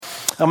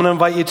I'm going to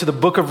invite you to the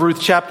Book of Ruth,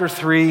 chapter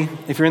 3.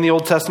 If you're in the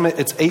Old Testament,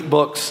 it's 8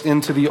 books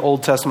into the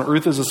Old Testament.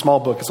 Ruth is a small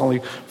book. It's only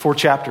 4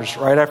 chapters,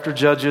 right after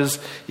Judges.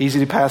 Easy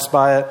to pass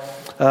by it.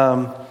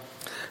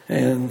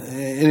 And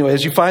anyway,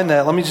 as you find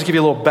that, let me just give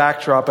you a little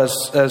backdrop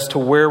as to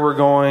where we're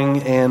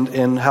going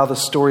and how the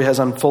story has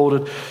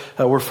unfolded.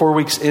 We're 4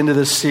 weeks into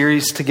this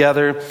series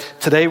together.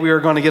 Today we are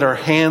going to get our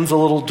hands a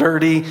little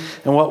dirty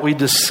in what we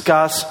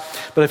discuss.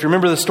 But if you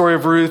remember the story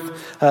of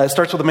Ruth, it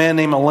starts with a man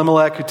named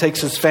Elimelech who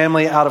takes his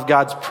family out of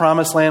God's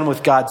promised land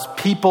with God's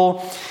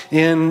people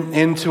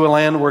into a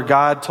land where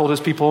God told his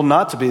people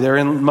not to be. They're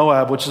in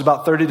Moab, which is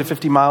about 30 to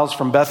 50 miles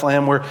from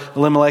Bethlehem, where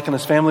Elimelech and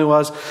his family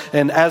was.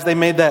 And as they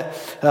made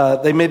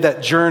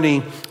that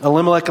journey,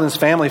 Elimelech and his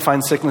family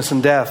find sickness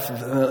and death.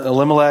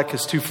 Elimelech,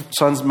 his 2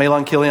 sons, Mahlon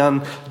and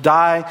Chilion,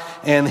 die,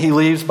 and he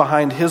leaves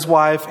behind his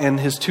wife and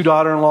his 2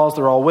 daughter-in-laws.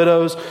 They're all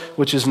widows,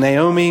 which is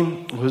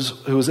Naomi, who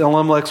was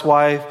Elimelech's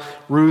wife,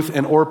 Ruth,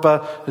 and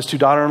Orpah, his 2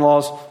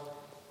 daughter-in-laws.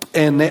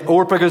 And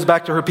Orpah goes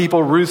back to her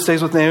people. Ruth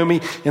stays with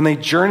Naomi, and they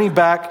journey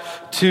back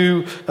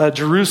to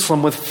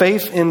Jerusalem with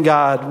faith in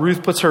God.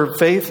 Ruth puts her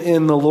faith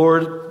in the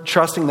Lord,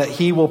 trusting that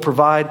He will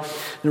provide.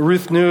 And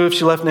Ruth knew if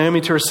she left Naomi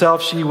to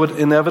herself, she would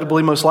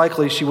inevitably, most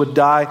likely, she would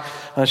die.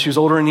 She was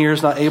older in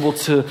years, not able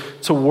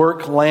to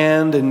work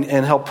land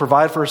and help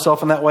provide for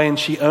herself in that way, and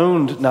she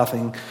owned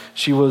nothing.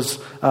 She was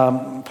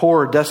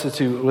poor,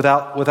 destitute,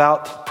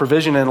 without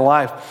provision in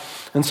life.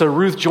 And so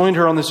Ruth joined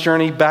her on this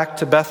journey back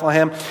to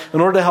Bethlehem in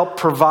order to help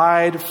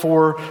provide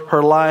for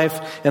her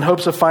life in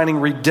hopes of finding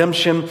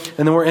redemption.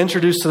 And then we're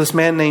introduced to this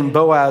man named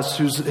Boaz,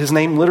 his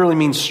name literally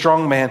means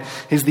strong man.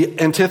 He's the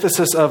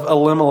antithesis of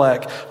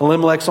Elimelech.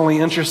 Elimelech's only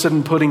interested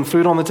in putting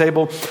food on the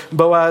table.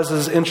 Boaz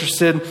is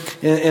interested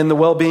in the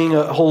well-being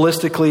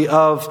holistically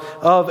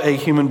of a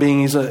human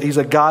being. He's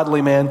a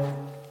godly man.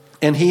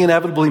 And he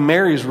inevitably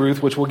marries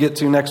Ruth, which we'll get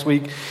to next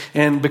week,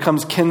 and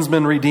becomes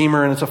kinsman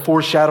redeemer. And it's a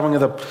foreshadowing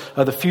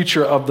of the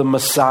future of the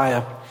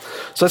Messiah.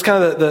 So that's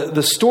kind of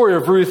the story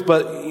of Ruth.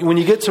 But when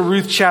you get to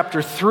Ruth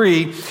chapter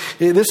 3,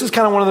 this is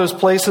kind of one of those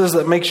places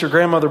that makes your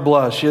grandmother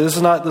blush. This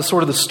is not the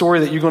sort of the story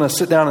that you're going to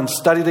sit down and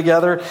study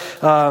together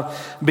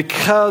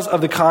because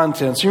of the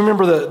contents. You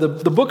remember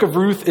the book of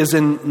Ruth is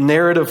in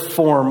narrative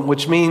form,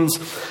 which means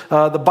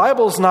the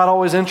Bible's not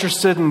always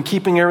interested in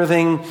keeping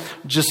everything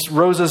just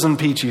roses and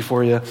peachy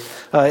for you.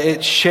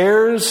 It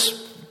shares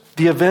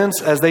the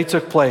events as they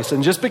took place.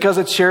 And just because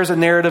it shares a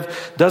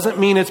narrative doesn't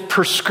mean it's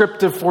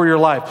prescriptive for your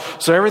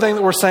life. So everything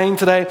that we're saying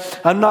today,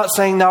 I'm not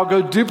saying now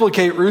go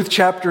duplicate Ruth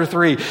chapter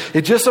 3.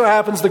 It just so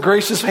happens the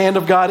gracious hand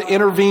of God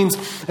intervenes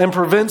and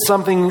prevents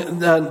something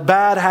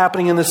bad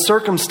happening in this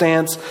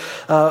circumstance.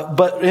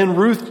 But in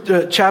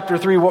Ruth chapter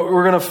 3, what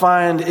we're going to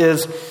find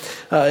is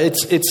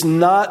it's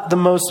not the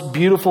most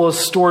beautiful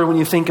story when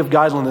you think of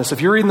godliness.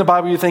 If you're reading the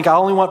Bible, you think, I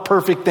only want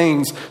perfect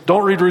things.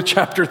 Don't read Ruth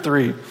chapter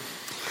 3.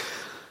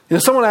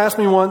 Someone asked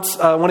me once,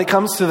 when it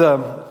comes to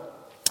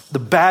the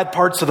bad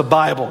parts of the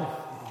Bible,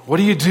 what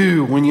do you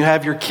do when you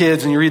have your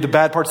kids and you read the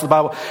bad parts of the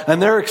Bible?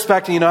 And they're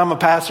expecting, I'm a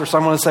pastor, so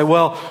I'm going to say,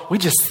 well, we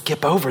just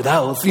skip over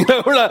those. We're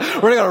not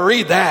going to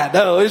read that.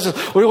 No,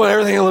 we want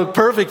everything to look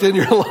perfect in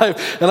your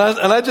life. And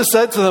I just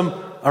said to them,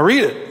 I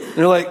read it.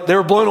 And they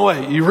were blown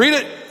away. You read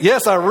it?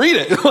 Yes, I read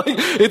it.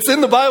 It's in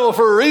the Bible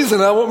for a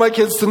reason. I want my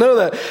kids to know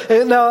that.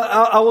 And now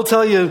I will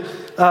tell you,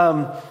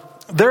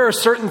 there are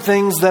certain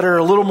things that are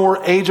a little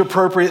more age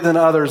appropriate than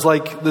others.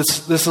 Like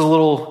this is a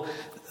little,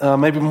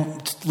 maybe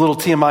a little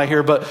TMI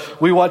here, but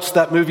we watched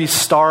that movie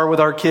Star with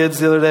our kids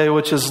the other day,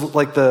 which is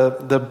like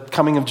the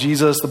coming of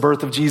Jesus, the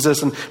birth of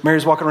Jesus, and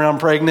Mary's walking around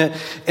pregnant.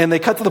 And they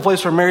cut to the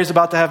place where Mary's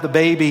about to have the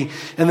baby.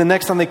 And the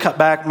next time they cut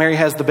back, Mary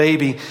has the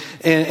baby.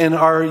 And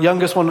our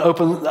youngest one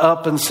opens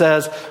up and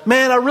says,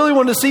 man, I really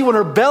wanted to see when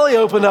her belly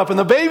opened up and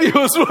the baby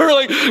was, we're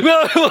like,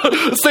 no,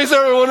 Stacey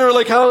and I wonder,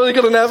 how are they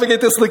going to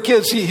navigate this with the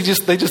kids?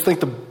 They just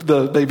think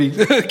the baby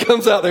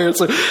comes out there.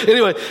 So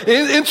anyway,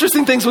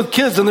 interesting things with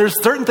kids. And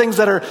there's certain things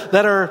that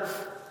are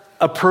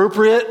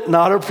appropriate,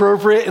 not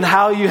appropriate, and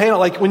how you handle it.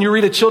 Like when you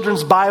read a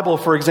children's Bible,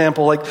 for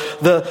example, like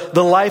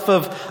the life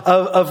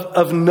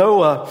of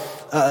Noah,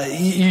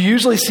 you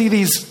usually see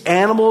these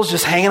animals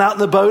just hanging out in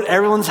the boat.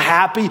 Everyone's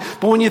happy.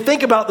 But when you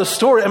think about the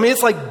story,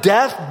 it's like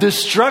death,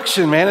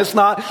 destruction, man.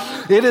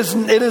 It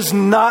is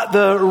not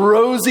the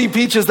rosy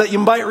peaches that you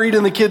might read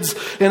in a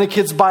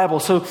kid's Bible.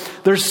 So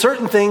there's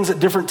certain things at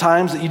different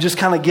times that you just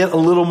kind of get a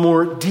little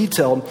more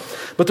detailed.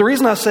 But the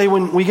reason I say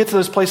when we get to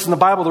those places in the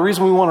Bible, the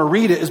reason we want to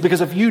read it is because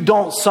if you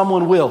don't,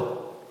 someone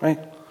will, right?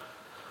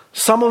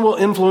 Someone will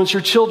influence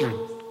your children.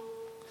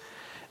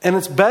 And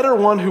it's better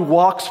one who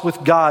walks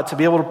with God to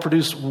be able to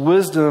produce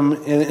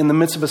wisdom in the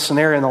midst of a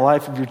scenario in the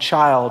life of your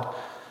child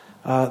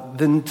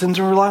than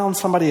to rely on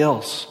somebody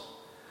else.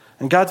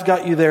 And God's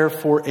got you there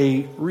for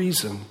a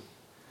reason.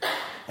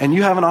 And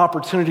you have an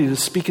opportunity to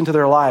speak into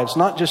their lives,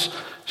 not just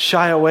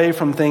shy away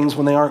from things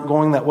when they aren't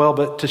going that well,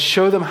 but to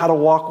show them how to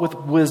walk with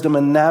wisdom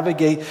and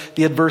navigate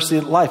the adversity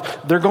of life.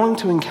 They're going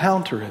to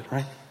encounter it,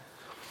 right?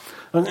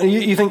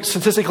 You think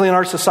statistically in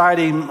our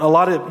society, a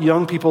lot of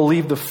young people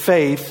leave the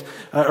faith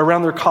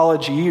around their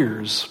college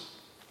years.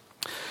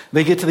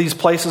 They get to these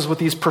places with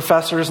these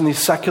professors and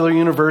these secular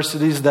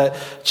universities that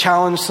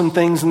challenge some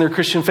things in their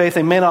Christian faith.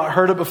 They may not have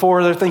heard it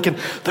before. They're thinking,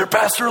 their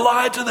pastor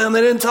lied to them.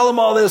 They didn't tell them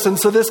all this. And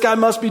so this guy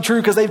must be true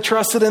because they've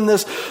trusted in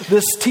this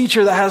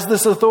teacher that has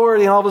this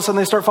authority. And all of a sudden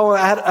they start following.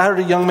 I heard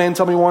a young man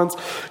tell me once,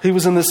 he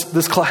was in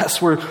this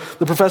class where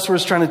the professor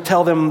was trying to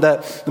tell them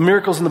that the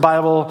miracles in the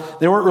Bible,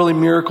 they weren't really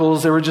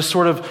miracles. They were just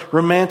sort of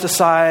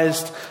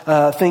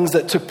romanticized things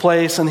that took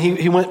place. And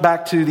he went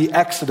back to the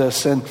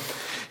Exodus, and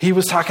he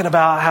was talking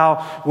about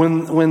how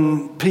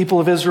when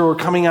people of Israel were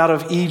coming out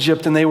of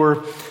Egypt and they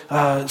were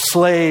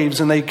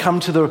slaves and they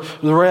come to the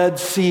Red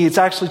Sea, it's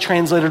actually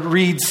translated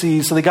Reed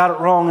Sea, so they got it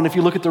wrong. And if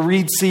you look at the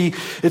Reed Sea,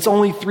 it's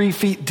only 3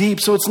 feet deep.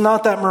 So it's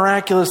not that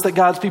miraculous that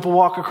God's people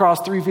walk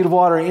across 3 feet of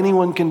water.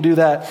 Anyone can do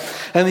that.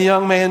 And the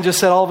young man just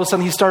said all of a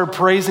sudden he started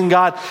praising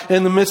God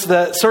in the midst of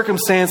that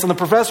circumstance. And the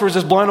professor was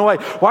just blown away.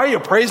 Why are you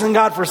praising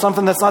God for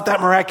something that's not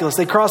that miraculous?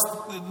 They crossed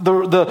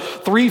the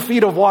 3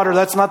 feet of water.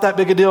 That's not that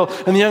big a deal.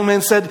 And the young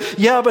man said,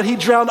 yeah, but he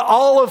drowned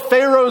all of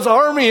Pharaoh's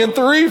army in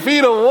 3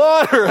 feet of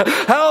water.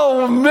 How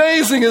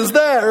amazing is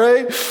that,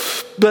 right?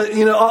 But,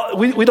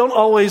 we don't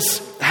always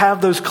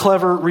have those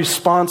clever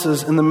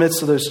responses in the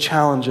midst of those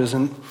challenges.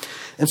 And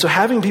so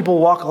having people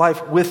walk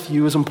life with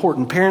you is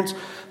important. Parents,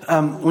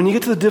 when you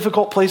get to the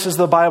difficult places of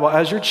the Bible,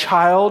 as your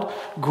child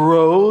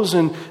grows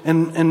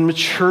and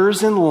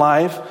matures in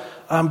life,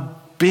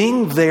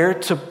 being there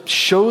to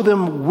show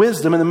them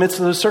wisdom in the midst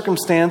of those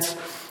circumstances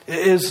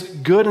is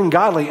good and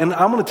godly. And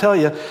I'm going to tell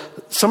you,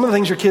 some of the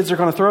things your kids are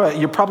going to throw at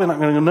you, you're probably not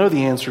going to know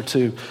the answer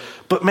to.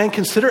 But man,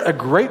 consider it a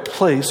great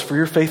place for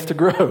your faith to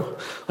grow.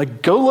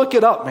 Like, go look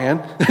it up,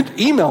 man.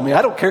 Email me,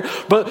 I don't care.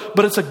 But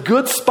it's a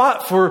good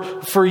spot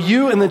for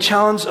you in the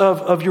challenge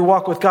of your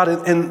walk with God.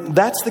 And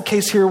that's the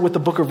case here with the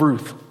Book of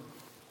Ruth.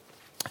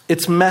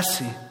 It's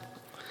messy.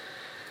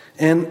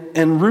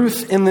 And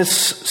Ruth in this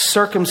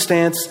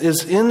circumstance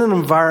is in an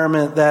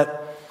environment that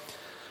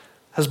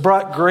has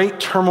brought great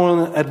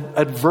turmoil and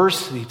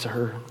adversity to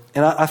her.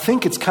 And I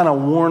think it's kind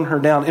of worn her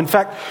down. In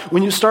fact,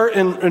 when you start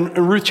in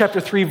Ruth chapter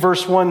 3,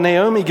 verse 1,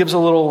 Naomi gives a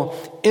little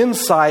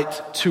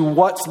insight to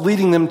what's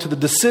leading them to the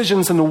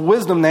decisions and the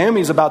wisdom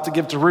Naomi's about to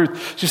give to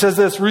Ruth. She says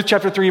this, Ruth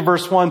chapter 3,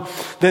 verse 1,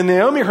 then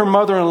Naomi, her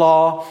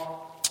mother-in-law,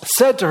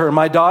 said to her,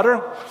 my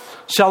daughter,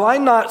 shall I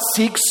not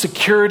seek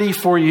security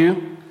for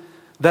you,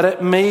 that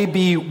it may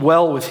be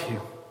well with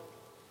you?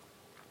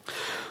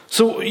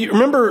 So you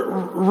remember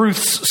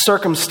Ruth's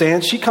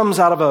circumstance. She comes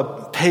out of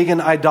a pagan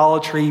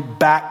idolatry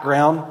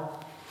background.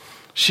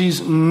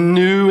 She's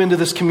new into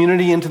this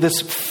community, into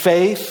this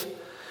faith,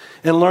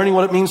 and learning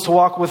what it means to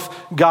walk with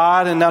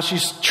God. And now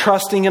she's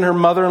trusting in her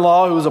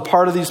mother-in-law, who was a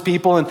part of these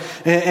people.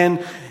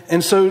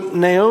 And so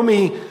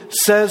Naomi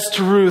says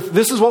to Ruth,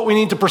 this is what we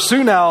need to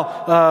pursue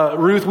now,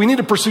 Ruth. We need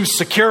to pursue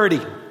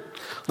security.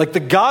 Like,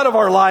 the God of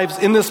our lives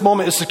in this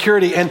moment is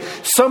security. And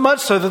so much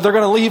so that they're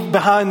going to leave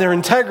behind their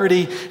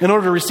integrity in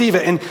order to receive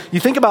it. And you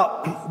think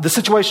about the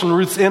situation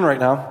Ruth's in right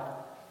now.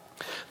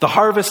 The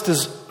harvest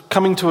is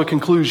coming to a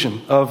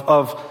conclusion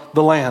of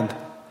the land.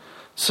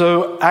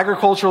 So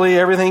agriculturally,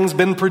 everything's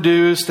been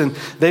produced and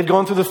they've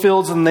gone through the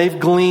fields and they've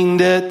gleaned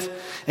it.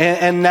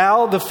 And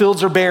now the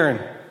fields are barren.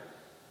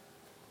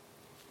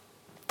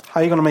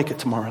 How are you going to make it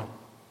tomorrow?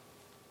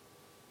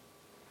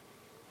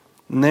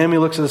 Naomi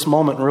looks at this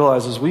moment and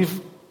realizes we've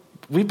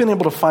been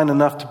able to find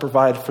enough to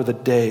provide for the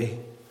day.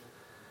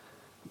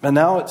 And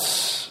now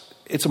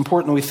it's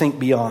important we think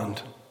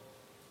beyond.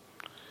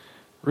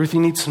 Ruth, you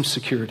need some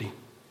security.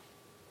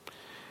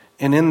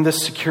 And in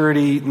this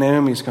security,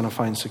 Naomi's going to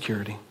find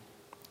security.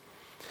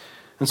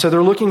 And so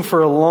they're looking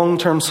for a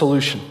long-term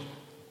solution.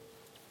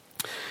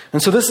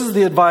 And so this is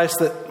the advice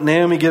that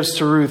Naomi gives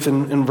to Ruth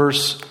in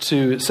verse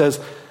 2. It says,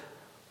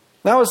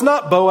 now is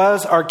not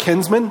Boaz our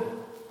kinsman,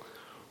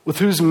 with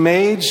whose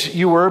maids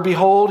you were?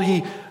 Behold,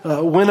 he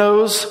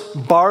winnows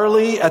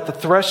barley at the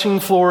threshing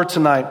floor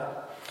tonight.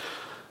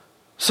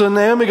 So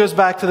Naomi goes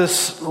back to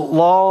this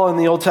law in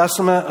the Old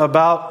Testament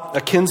about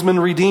a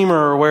kinsman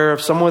redeemer, where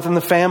if someone within the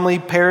family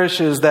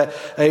perishes, that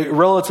a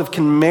relative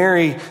can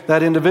marry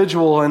that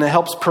individual, and it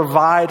helps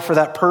provide for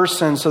that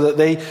person so that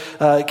they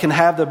can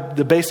have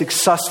the basic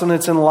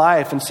sustenance in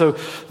life. And so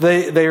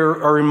they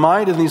are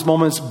reminded in these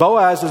moments,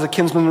 Boaz is a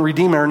kinsman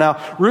redeemer. Now,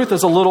 Ruth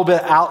is a little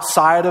bit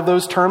outside of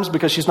those terms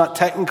because she's not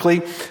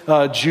technically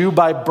Jew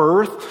by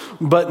birth,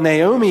 but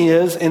Naomi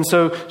is. And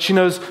so she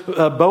knows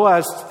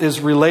Boaz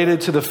is related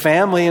to the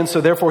family, and so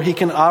therefore he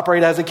can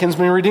operate as a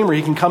kinsman redeemer.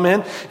 He can come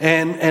in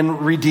and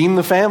redeem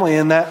the family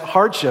in that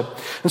hardship.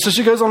 And so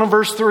she goes on in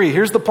verse 3.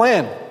 Here's the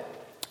plan.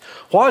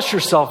 Wash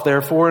yourself,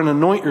 therefore, and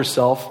anoint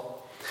yourself,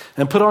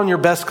 and put on your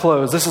best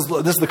clothes. This is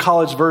the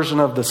college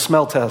version of the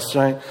smell test,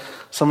 right?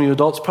 Some of you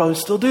adults probably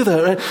still do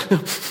that,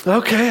 right?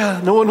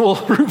 Okay, no one will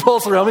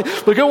repulse around me,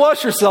 but go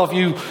wash yourself,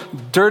 you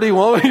dirty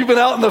woman. You've been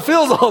out in the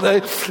fields all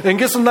day, and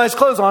get some nice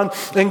clothes on,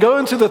 and go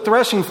into the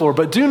threshing floor.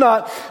 But do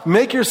not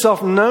make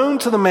yourself known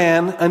to the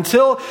man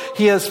until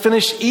he has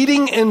finished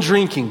eating and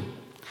drinking.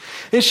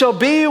 It shall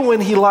be when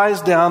he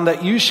lies down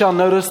that you shall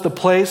notice the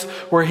place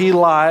where he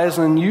lies,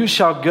 and you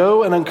shall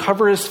go and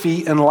uncover his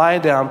feet and lie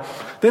down.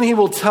 then he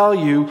will tell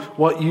you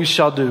what you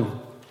shall do.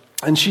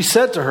 And she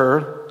said to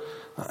her,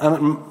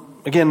 and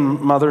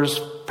again, mothers,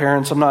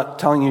 parents, I'm not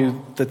telling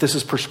you that this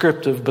is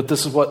prescriptive, but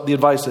this is what the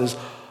advice is.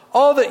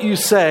 All that you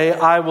say,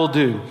 I will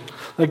do.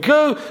 Like,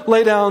 go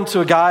lay down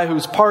to a guy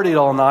who's partied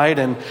all night,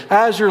 and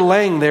as you're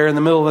laying there in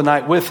the middle of the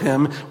night with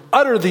him,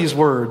 utter these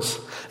words.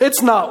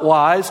 It's not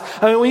wise.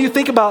 I mean, when you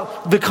think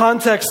about the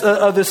context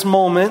of this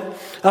moment,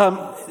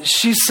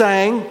 she's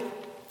saying,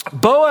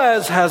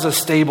 Boaz has a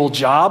stable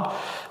job.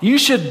 You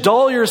should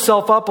dull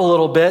yourself up a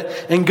little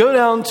bit and go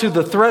down to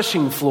the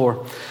threshing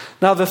floor.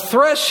 Now, the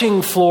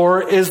threshing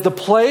floor is the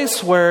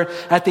place where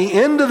at the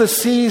end of the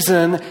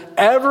season,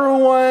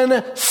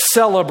 everyone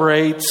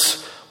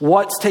celebrates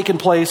what's taken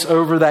place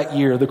over that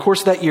year, the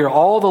course of that year,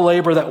 all the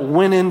labor that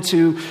went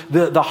into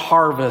the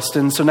harvest.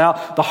 And so now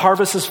the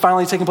harvest is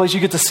finally taking place. You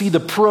get to see the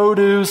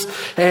produce,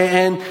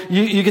 and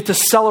you get to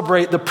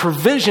celebrate the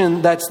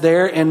provision that's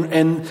there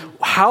and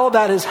how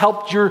that has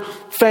helped your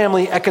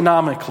family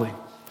economically.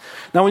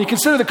 Now, when you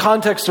consider the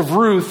context of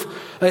Ruth,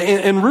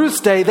 in Ruth's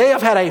day, they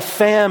have had a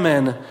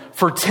famine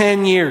for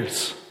 10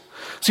 years.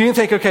 So you can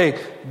think, okay,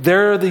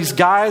 there are these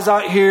guys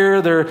out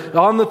here, they're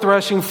on the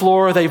threshing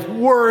floor, they've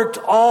worked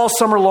all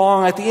summer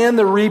long, at the end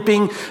they're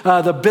reaping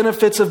the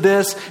benefits of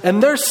this,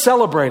 and they're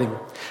celebrating.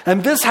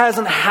 And this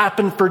hasn't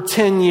happened for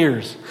 10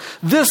 years.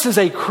 This is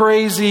a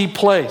crazy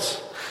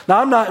place. Now,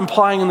 I'm not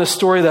implying in this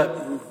story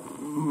that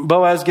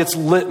Boaz gets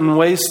lit and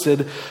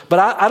wasted, but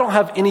I don't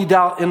have any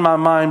doubt in my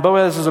mind,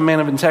 Boaz is a man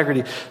of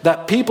integrity,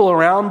 that people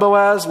around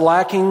Boaz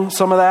lacking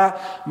some of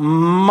that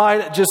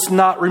might just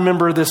not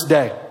remember this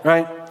day,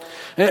 right?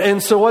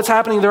 And so what's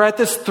happening, they're at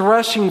this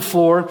threshing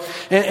floor,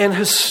 and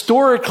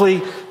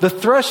historically, the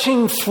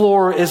threshing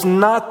floor is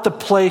not the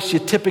place you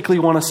typically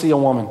want to see a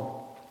woman.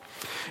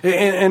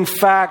 In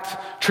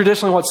fact,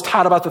 traditionally what's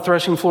taught about the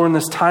threshing floor in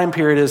this time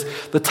period is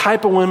the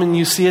type of women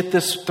you see at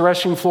this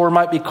threshing floor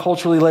might be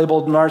culturally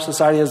labeled in our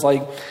society as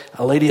like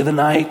a lady of the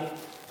night,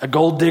 a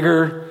gold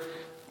digger,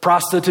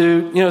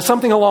 prostitute,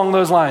 something along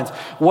those lines.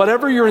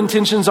 Whatever your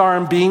intentions are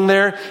in being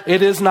there,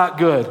 it is not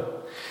good.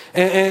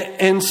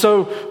 And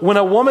so when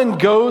a woman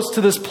goes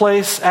to this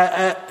place,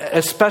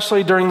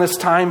 especially during this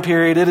time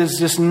period, it is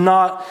just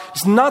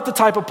it's not the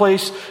type of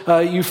place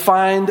you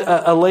find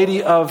a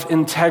lady of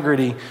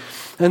integrity.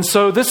 And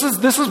so this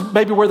is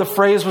maybe where the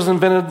phrase was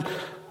invented,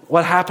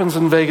 what happens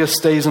in Vegas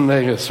stays in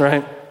Vegas,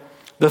 right?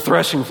 The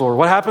threshing floor.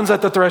 What happens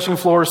at the threshing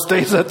floor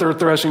stays at the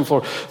threshing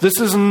floor. This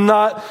is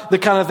not the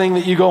kind of thing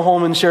that you go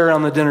home and share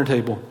around the dinner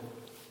table.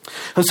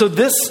 And so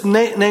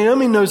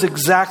Naomi knows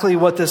exactly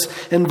what this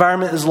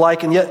environment is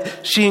like, and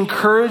yet she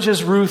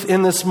encourages Ruth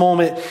in this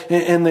moment,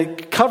 in the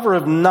cover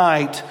of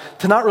night,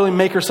 to not really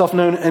make herself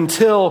known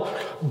until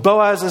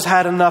Boaz has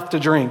had enough to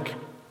drink.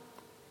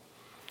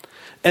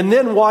 And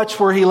then watch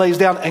where he lays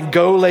down and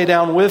go lay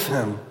down with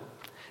him.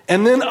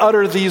 And then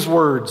utter these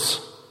words.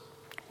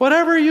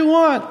 Whatever you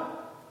want.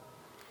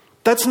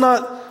 That's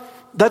not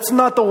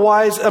the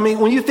wise. I mean,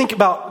 when you think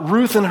about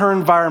Ruth and her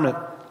environment,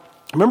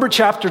 remember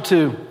chapter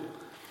 2.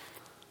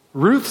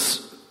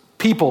 Ruth's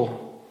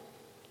people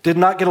did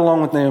not get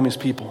along with Naomi's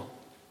people.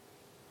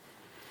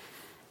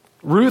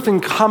 Ruth, in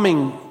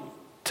coming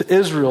to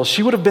Israel,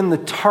 she would have been the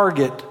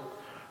target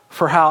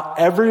for how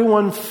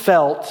everyone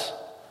felt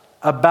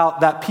about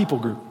that people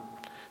group.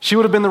 She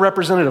would have been the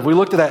representative. We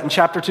looked at that in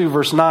chapter 2,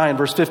 verse 9,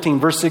 verse 15,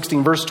 verse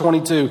 16, verse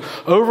 22.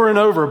 Over and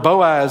over,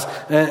 Boaz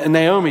and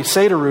Naomi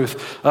say to Ruth,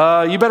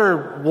 you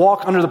better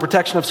walk under the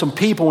protection of some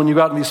people when you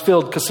go out in these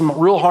fields, because some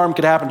real harm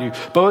could happen to you.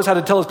 Boaz had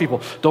to tell his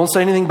people, don't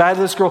say anything bad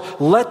to this girl.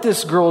 Let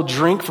this girl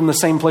drink from the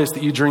same place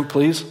that you drink,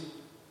 please.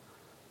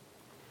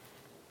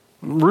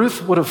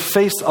 Ruth would have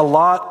faced a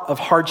lot of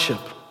hardship.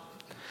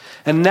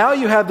 And now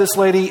you have this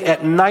lady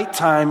at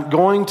nighttime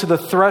going to the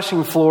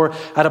threshing floor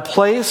at a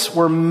place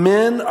where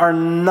men are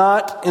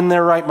not in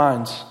their right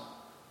minds.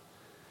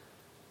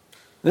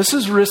 This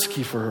is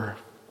risky for her.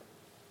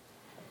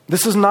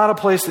 This is not a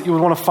place that you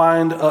would want to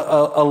find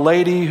a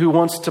lady who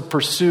wants to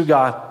pursue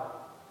God.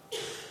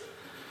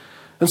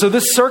 And so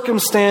this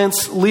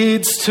circumstance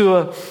leads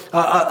to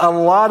a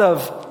lot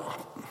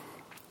of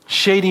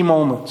shady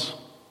moments.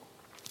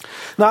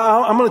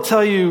 Now, I'm going to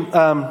tell you,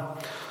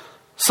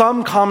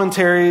 some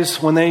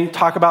commentaries, when they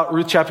talk about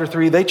Ruth chapter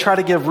 3, they try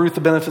to give Ruth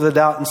the benefit of the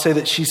doubt and say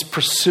that she's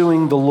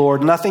pursuing the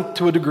Lord. And I think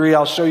to a degree,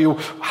 I'll show you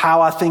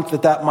how I think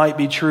that might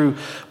be true.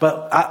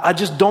 But I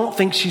just don't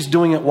think she's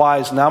doing it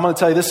wise. Now, I'm going to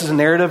tell you, this is a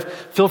narrative.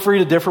 Feel free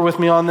to differ with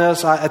me on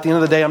this. At the end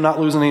of the day, I'm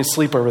not losing any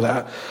sleep over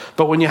that.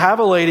 But when you have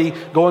a lady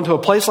go into a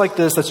place like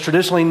this that's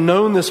traditionally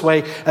known this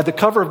way, at the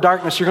cover of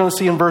darkness, you're going to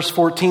see in verse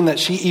 14 that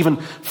she even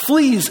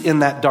flees in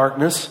that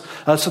darkness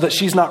so that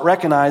she's not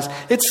recognized.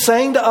 It's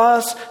saying to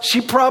us, she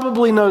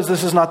probably knows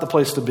this is not the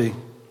place to be.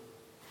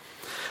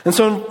 And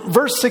so in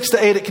verse 6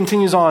 to 8, it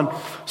continues on.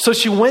 So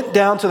she went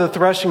down to the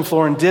threshing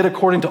floor and did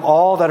according to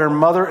all that her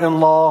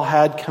mother-in-law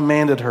had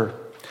commanded her.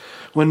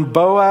 When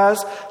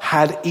Boaz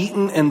had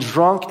eaten and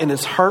drunk and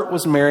his heart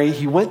was merry,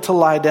 he went to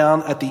lie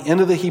down at the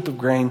end of the heap of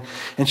grain,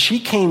 and she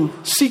came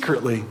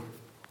secretly.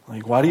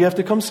 Like, why do you have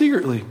to come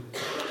secretly?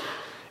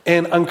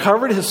 and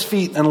uncovered his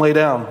feet and lay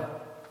down.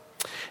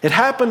 It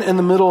happened in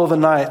the middle of the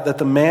night that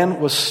the man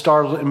was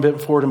startled and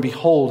bent forward, and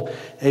behold,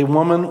 a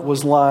woman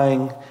was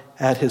lying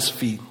at his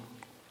feet.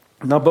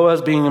 Now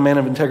Boaz, being a man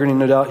of integrity,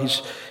 no doubt,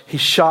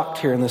 he's shocked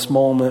here in this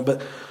moment.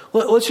 But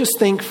let's just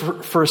think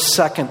for a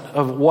second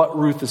of what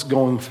Ruth is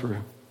going through.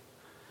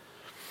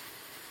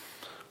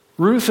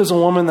 Ruth is a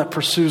woman that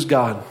pursues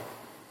God.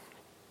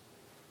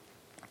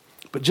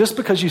 But just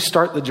because you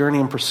start the journey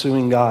in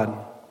pursuing God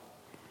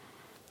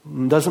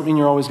doesn't mean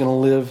you're always going to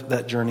live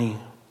that journey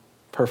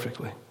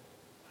perfectly.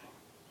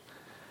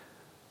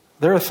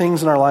 There are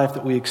things in our life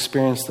that we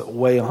experience that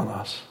weigh on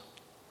us.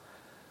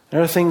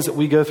 There are things that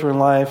we go through in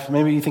life.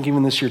 Maybe you think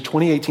even this year,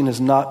 2018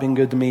 has not been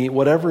good to me.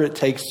 Whatever it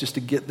takes just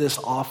to get this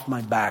off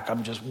my back,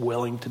 I'm just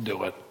willing to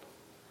do it.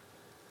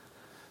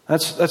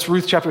 That's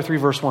Ruth chapter 3,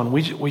 verse 1.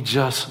 We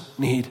just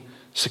need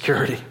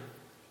security.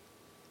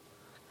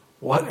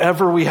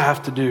 Whatever we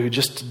have to do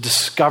just to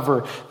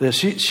discover this.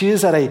 She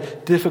is at a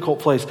difficult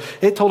place.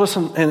 It told us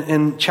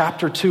in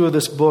chapter 2 of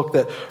this book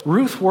that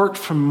Ruth worked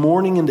from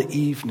morning into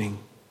evening.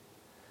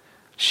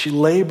 She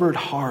labored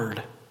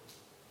hard.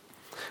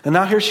 And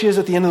now here she is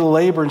at the end of the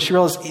labor, and she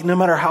realized no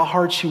matter how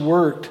hard she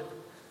worked,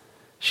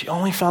 she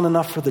only found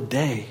enough for the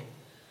day.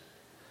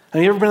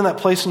 Have you ever been in that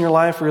place in your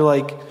life where you're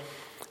like,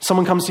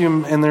 someone comes to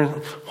you and they're,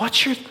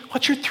 what's your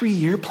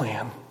 3-year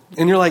plan?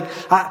 And you're like,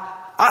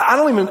 I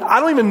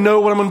don't even know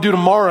what I'm going to do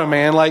tomorrow,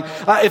 man. Like,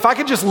 if I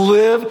could just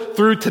live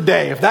through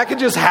today, if that could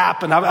just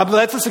happen,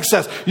 that's a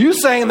success. You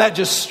saying that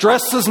just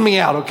stresses me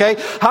out, okay?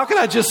 How can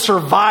I just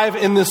survive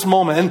in this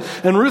moment?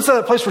 And Ruth's at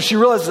a place where she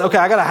realizes, okay,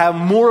 I got to have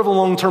more of a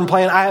long-term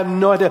plan. I have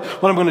no idea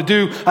what I'm going to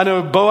do. I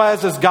know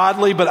Boaz is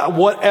godly, but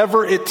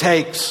whatever it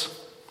takes.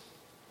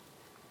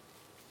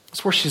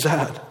 That's where she's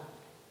at.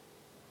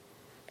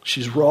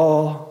 She's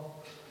raw.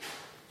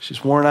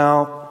 She's worn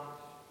out.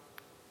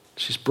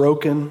 She's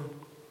broken.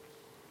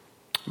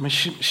 I mean,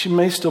 she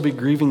may still be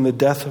grieving the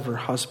death of her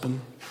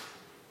husband.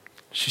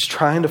 She's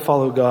trying to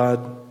follow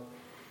God.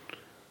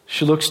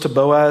 She looks to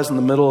Boaz in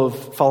the middle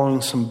of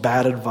following some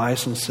bad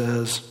advice and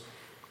says,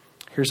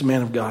 here's a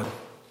man of God.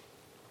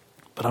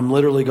 But I'm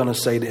literally going to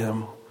say to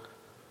him,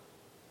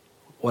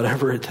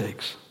 whatever it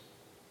takes.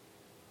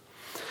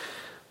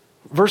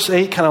 Verse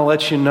 8 kind of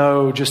lets you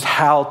know just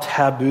how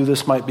taboo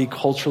this might be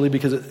culturally,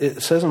 because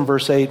it says in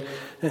verse 8,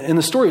 in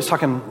the story it's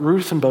talking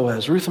Ruth and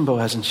Boaz,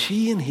 and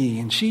she and he,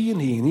 and she and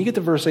he. And you get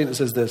to verse 8 and it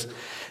says this, and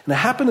it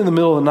happened in the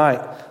middle of the night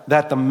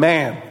that the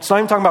man, it's not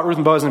even talking about Ruth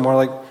and Boaz anymore,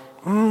 like,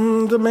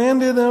 the man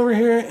did over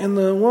here and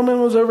the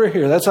woman was over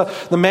here.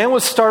 The man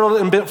was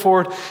startled and bent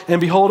forward, and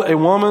behold, a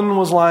woman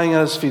was lying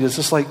at his feet. It's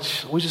just like,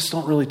 we just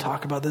don't really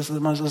talk about this as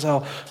much. This is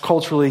how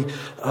culturally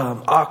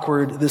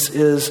awkward this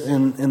is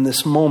in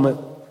this moment.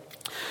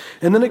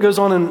 And then it goes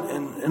on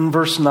in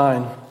verse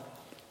 9.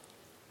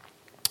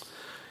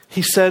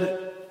 He said,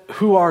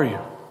 who are you?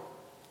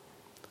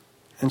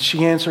 And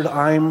she answered,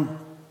 I'm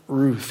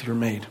Ruth, your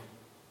maid.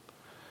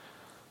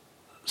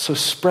 So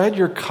spread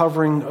your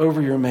covering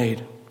over your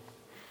maid,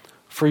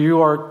 for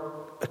you are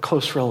a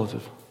close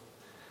relative.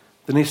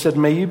 Then he said,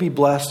 may you be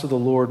blessed of the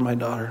Lord, my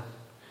daughter.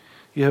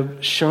 You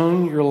have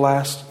shown your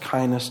last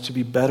kindness to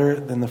be better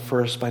than the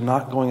first by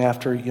not going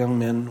after young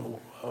men,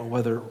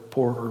 whether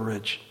poor or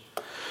rich.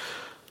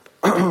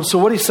 So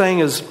what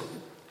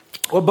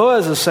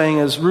Boaz is saying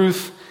is,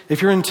 Ruth,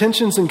 if your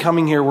intentions in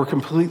coming here were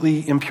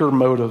completely impure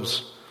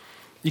motives,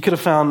 you could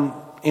have found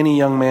any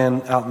young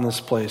man out in this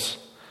place.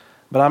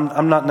 But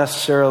I'm not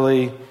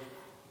necessarily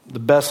the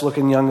best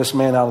looking youngest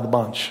man out of the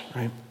bunch,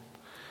 right?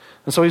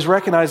 And so he's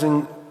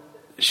recognizing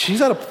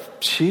she's at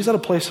a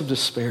place of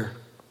despair.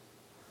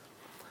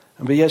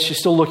 But yet she's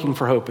still looking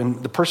for hope.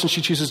 And the person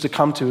she chooses to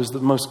come to is the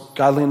most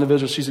godly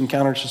individual she's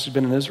encountered since she's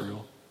been in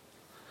Israel.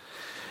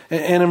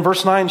 And in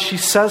verse 9, she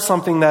says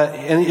something that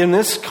in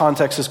this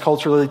context is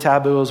culturally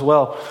taboo as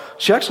well.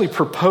 She actually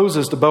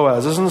proposes to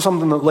Boaz. This isn't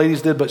something that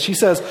ladies did, but she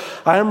says,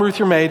 I am Ruth,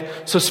 your maid,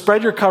 so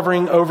spread your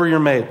covering over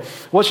your maid.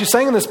 What she's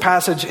saying in this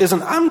passage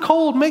isn't, I'm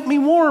cold, make me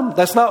warm.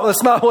 That's not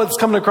what's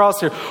coming across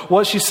here.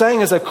 What she's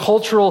saying is a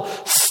cultural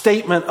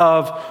statement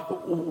of,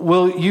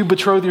 will you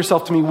betroth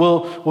yourself to me?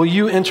 Will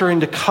you enter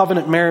into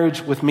covenant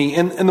marriage with me?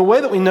 And the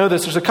way that we know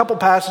this, there's a couple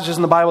passages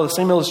in the Bible, the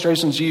same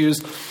illustrations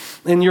used.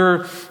 In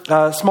your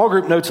small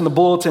group notes in the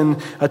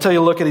bulletin, I tell you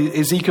to look at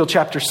Ezekiel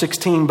chapter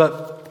 16.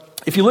 But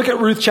if you look at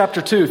Ruth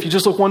chapter 2, if you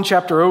just look one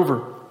chapter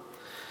over,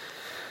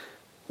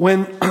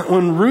 when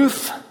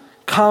Ruth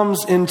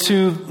comes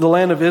into the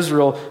land of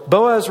Israel,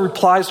 Boaz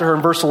replies to her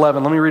in verse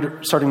 11. Let me read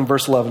it starting in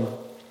verse 11.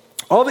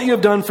 All that you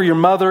have done for your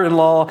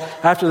mother-in-law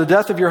after the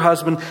death of your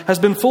husband has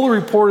been fully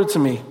reported to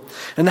me,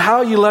 and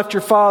how you left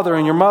your father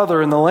and your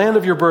mother in the land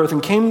of your birth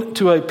and came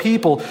to a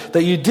people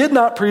that you did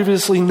not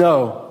previously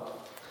know.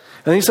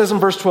 And he says in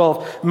verse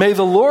 12, may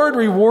the Lord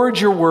reward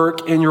your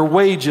work and your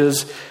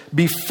wages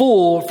be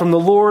full from the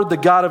Lord, the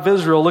God of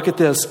Israel. Look at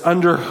this.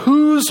 Under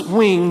whose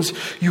wings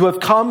you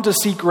have come to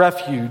seek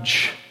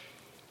refuge.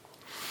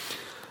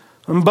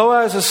 And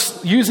Boaz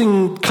is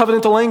using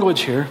covenantal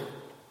language here.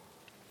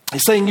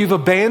 He's saying you've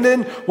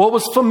abandoned what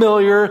was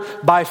familiar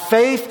by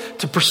faith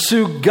to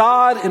pursue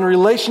God in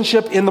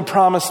relationship in the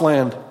promised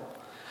land.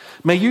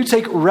 May you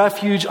take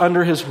refuge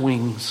under his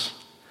wings.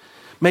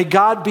 May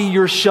God be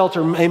your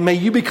shelter. May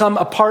you become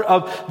a part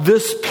of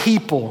this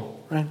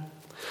people, right?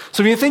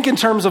 So when you think in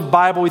terms of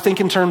Bible, we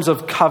think in terms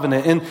of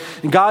covenant.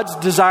 And God's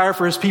desire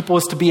for his people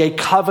is to be a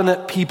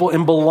covenant people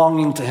in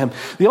belonging to him.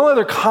 The only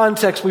other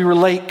context we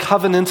relate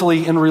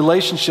covenantally in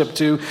relationship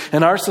to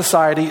in our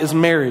society is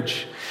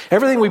marriage.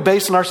 Everything we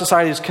base in our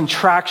society is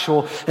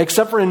contractual,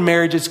 except for in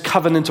marriage, it's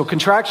covenantal.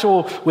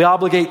 Contractual, we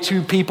obligate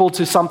two people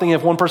to something.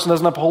 If one person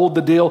doesn't uphold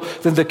the deal,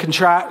 then the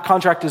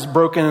contract is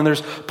broken and there's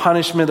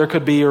punishment there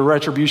could be or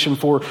retribution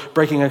for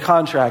breaking a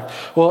contract.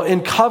 Well, in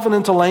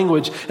covenantal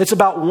language, it's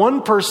about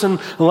one person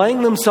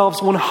laying themselves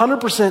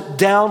 100%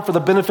 down for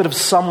the benefit of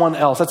someone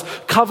else. That's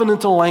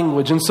covenantal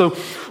language. And so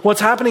what's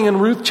happening in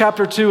Ruth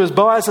chapter 2 is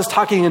Boaz is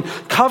talking in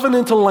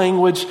covenantal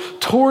language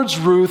towards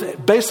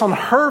Ruth based on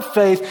her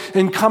faith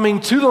in coming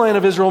to the land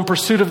of Israel in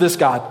pursuit of this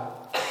God.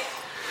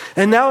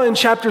 And now in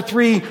chapter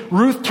 3,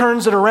 Ruth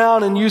turns it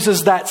around and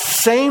uses that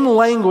same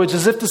language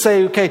as if to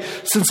say, okay,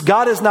 since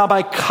God is now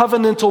my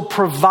covenantal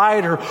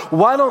provider,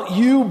 why don't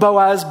you,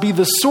 Boaz, be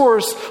the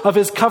source of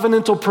his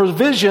covenantal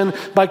provision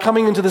by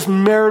coming into this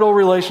marital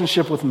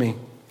relationship with me?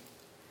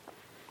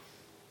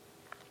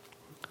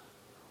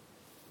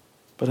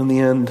 But in the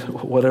end,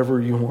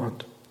 whatever you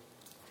want,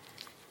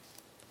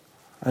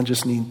 I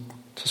just need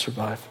to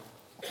survive.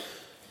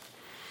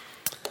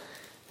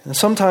 And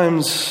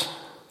sometimes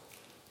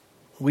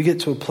we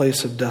get to a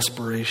place of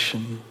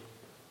desperation,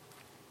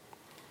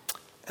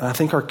 and I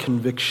think our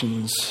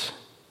convictions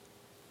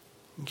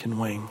can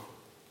wane.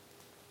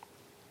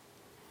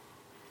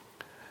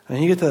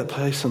 And you get to that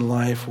place in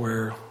life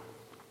where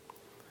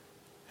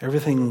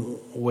everything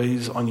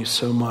weighs on you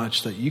so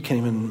much that you can't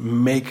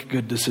even make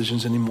good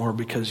decisions anymore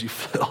because you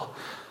feel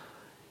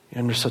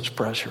you're under such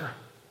pressure.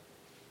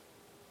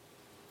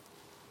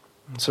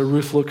 And so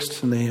Ruth looks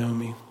to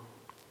Naomi.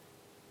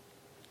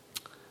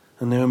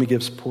 And Naomi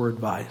gives poor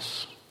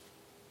advice.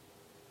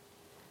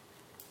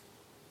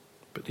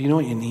 But do you know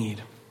what you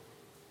need?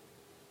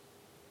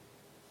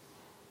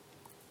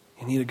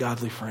 You need a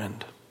godly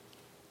friend.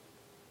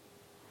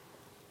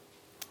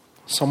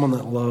 Someone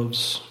that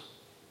loves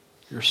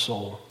your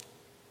soul.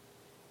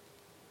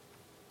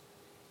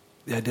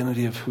 The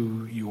identity of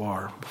who you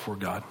are before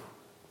God.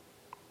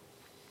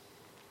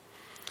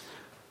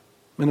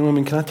 Men and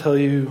women, can I tell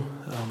you,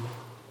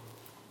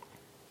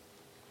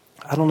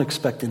 I don't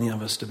expect any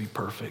of us to be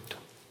perfect.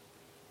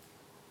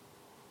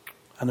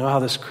 I know how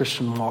this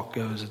Christian walk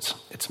goes.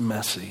 It's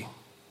messy.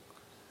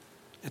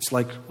 It's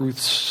like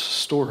Ruth's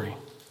story.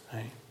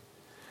 Right?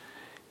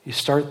 You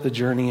start the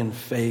journey in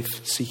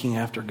faith, seeking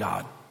after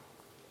God.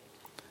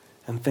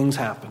 And things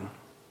happen.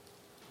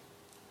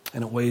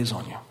 And it weighs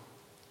on you.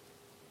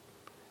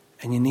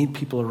 And you need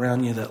people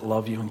around you that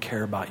love you and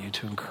care about you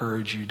to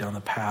encourage you down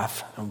the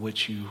path in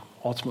which you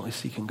ultimately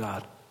seek in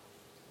God.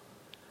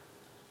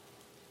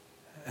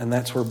 And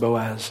that's where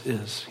Boaz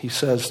is. He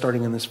says,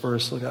 starting in this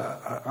verse, look,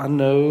 I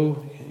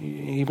know,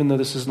 even though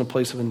this isn't a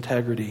place of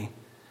integrity,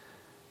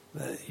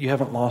 that you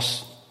haven't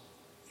lost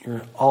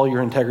all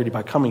your integrity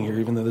by coming here,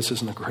 even though this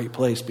isn't a great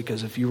place,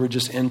 because if you were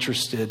just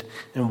interested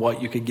in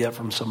what you could get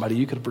from somebody,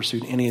 you could have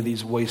pursued any of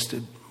these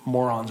wasted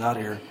morons out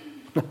here.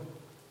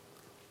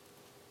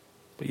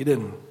 But you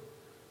didn't.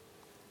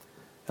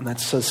 And that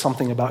says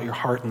something about your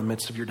heart in the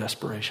midst of your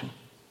desperation.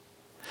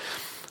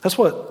 That's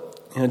what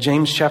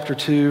James chapter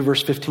 2,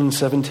 verse 15,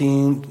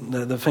 17,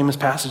 the famous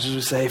passages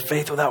we say,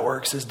 faith without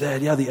works is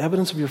dead. Yeah, the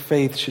evidence of your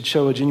faith should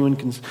show a genuine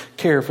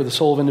care for the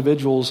soul of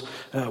individuals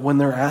when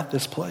they're at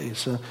this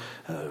place. 1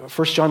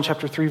 John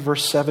chapter 3,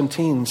 verse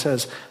 17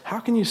 says, how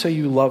can you say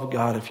you love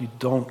God if you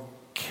don't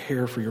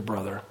care for your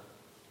brother?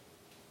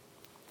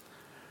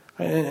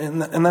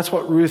 And that's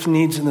what Ruth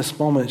needs in this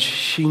moment.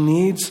 She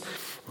needs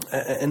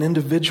an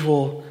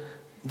individual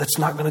that's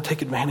not going to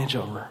take advantage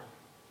of her.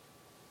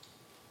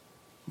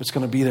 It's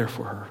going to be there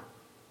for her.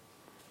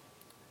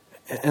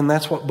 And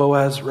that's what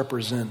Boaz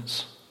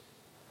represents.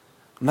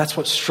 And that's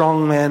what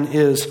strong man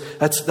is.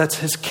 That's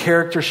his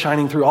character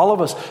shining through. All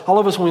of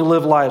us when we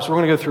live lives, we're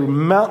going to go through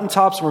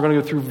mountaintops and we're going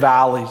to go through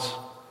valleys.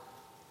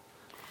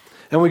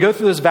 And when we go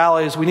through those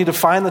valleys, we need to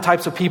find the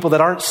types of people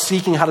that aren't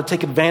seeking how to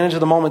take advantage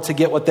of the moment to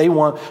get what they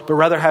want, but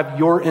rather have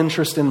your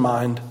interest in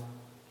mind. And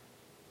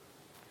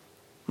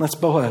that's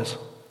Boaz.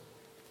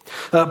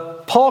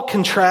 Paul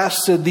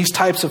contrasted these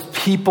types of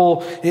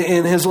people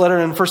in his letter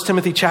in 1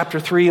 Timothy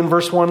chapter 3 and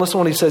verse 1. Listen to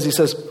what he says. He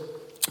says,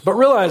 but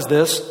realize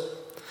this,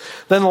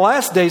 that in the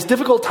last days,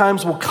 difficult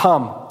times will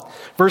come.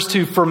 Verse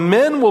 2, for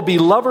men will be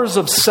lovers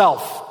of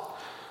self.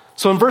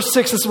 So in verse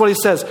 6, this is what he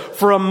says.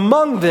 For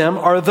among them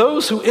are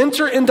those who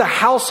enter into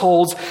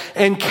households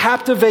and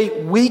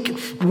captivate weak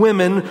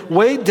women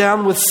weighed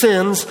down with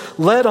sins,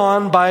 led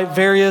on by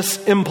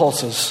various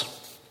impulses.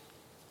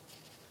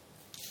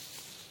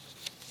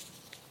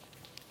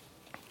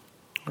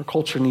 Our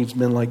culture needs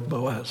men like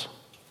Boaz.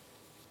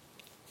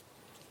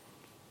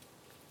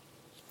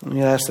 Let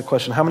me ask the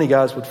question, how many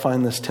guys would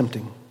find this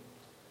tempting?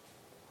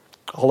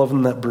 all of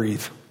them that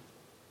breathe.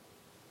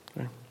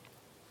 Okay?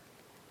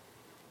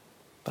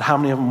 But how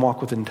many of them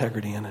walk with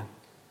integrity in it?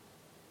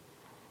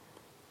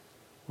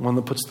 One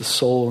that puts the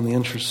soul and the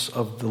interests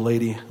of the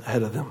lady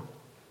ahead of them.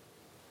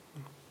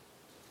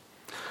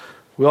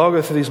 We all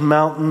go through these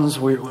mountains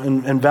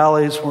and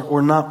valleys.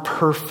 We're not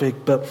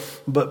perfect,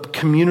 but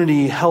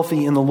community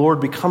healthy in the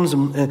Lord becomes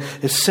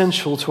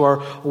essential to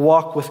our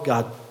walk with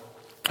God.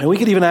 And we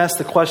could even ask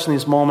the question in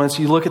these moments.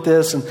 You look at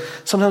this, and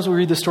sometimes we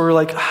read the story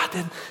like,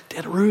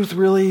 did Ruth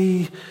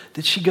really,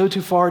 did she go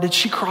too far? Did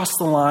she cross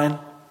the line?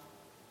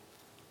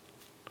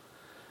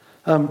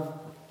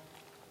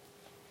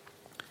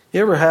 You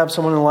ever have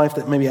someone in life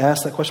that maybe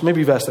asked that question? Maybe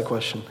you've asked that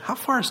question. How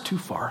far is too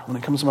far when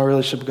it comes to my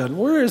relationship with God?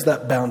 Where is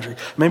that boundary?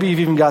 Maybe you've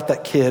even got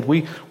that kid.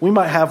 We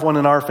might have one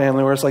in our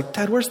family where it's like,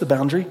 Dad, where's the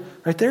boundary?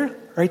 Right there?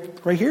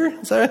 Right here?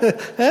 Is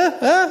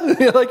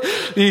that like,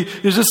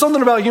 there's just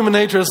something about human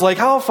nature. It's like,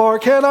 how far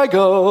can I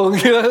go?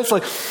 It's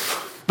like,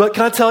 but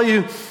can I tell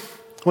you,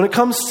 when it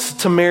comes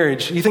to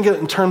marriage, you think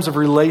in terms of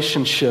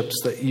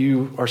relationships that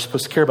you are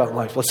supposed to care about in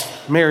life.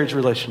 Marriage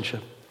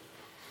relationship.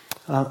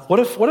 What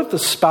if the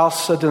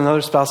spouse said to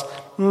another spouse,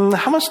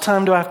 how much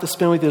time do I have to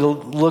spend with you to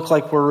look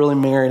like we're really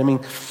married? I mean,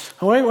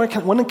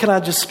 when can I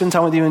just spend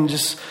time with you and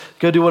just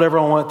go do whatever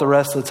I want the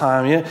rest of the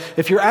time? Yeah?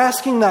 If you're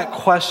asking that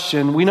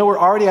question, we know we're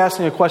already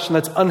asking a question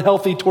that's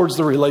unhealthy towards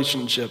the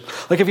relationship.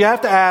 Like if you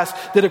have to ask,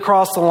 did it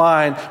cross the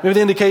line? Maybe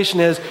the indication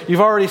is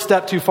you've already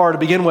stepped too far to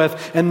begin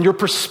with, and your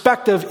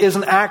perspective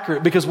isn't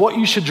accurate, because what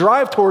you should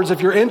drive towards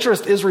if your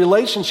interest is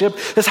relationship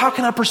is, how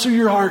can I pursue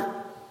your heart?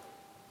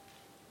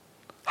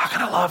 How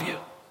can I love you?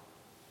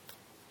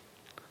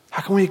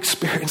 How can we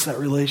experience that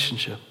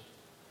relationship?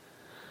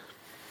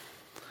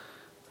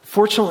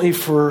 Fortunately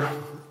for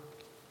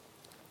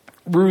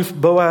Ruth,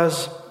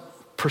 Boaz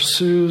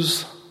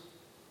pursues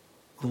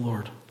the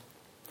Lord.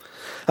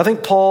 I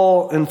think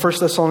Paul in 1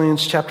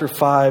 Thessalonians chapter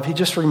 5, he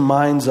just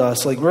reminds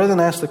us, like rather than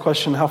ask the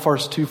question, how far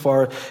is too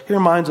far, he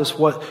reminds us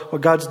what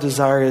God's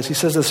desire is. He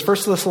says this, 1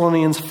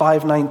 Thessalonians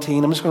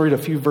 5:19. I'm just going to read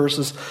a few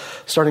verses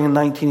starting in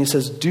 19. He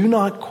says, do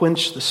not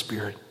quench the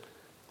Spirit.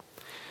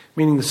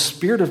 Meaning the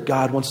Spirit of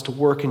God wants to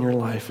work in your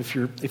life. If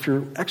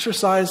you're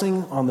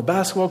exercising on the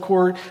basketball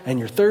court and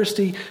you're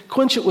thirsty,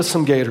 quench it with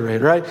some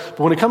Gatorade, right? But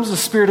when it comes to the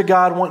Spirit of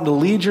God wanting to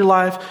lead your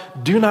life,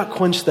 do not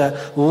quench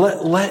that.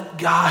 Let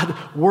God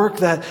work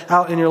that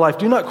out in your life.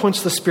 Do not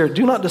quench the Spirit.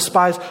 Do not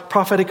despise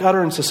prophetic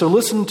utterances. So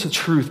listen to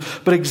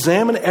truth, but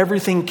examine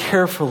everything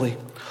carefully.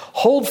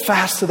 Hold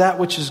fast to that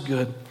which is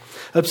good.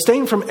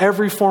 Abstain from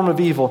every form of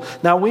evil.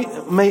 Now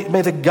may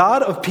the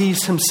God of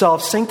peace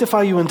himself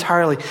sanctify you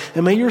entirely,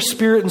 and may your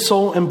spirit and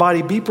soul and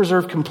body be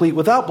preserved complete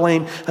without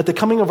blame at the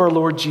coming of our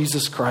Lord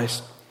Jesus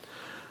Christ.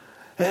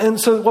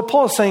 And so what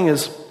Paul is saying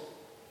is,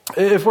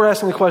 if we're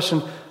asking the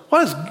question,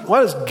 why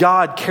does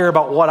God care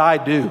about what I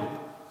do? Well,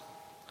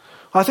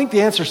 I think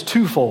the answer is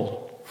twofold.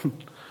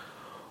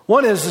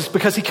 One is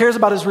because he cares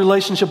about his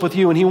relationship with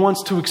you, and he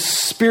wants to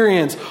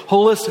experience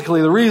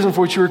holistically the reason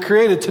for which you were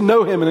created, to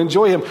know him and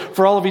enjoy him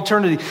for all of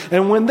eternity.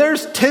 And when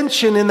there's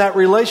tension in that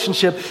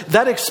relationship,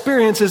 that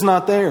experience is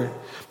not there.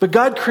 But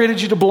God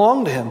created you to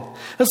belong to him.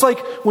 It's like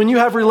when you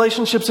have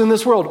relationships in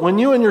this world. When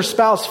you and your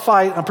spouse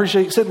fight, I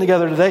appreciate you sitting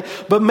together today,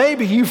 but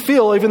maybe you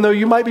feel, even though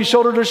you might be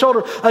shoulder to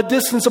shoulder, a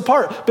distance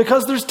apart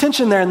because there's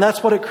tension there, and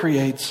that's what it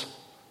creates.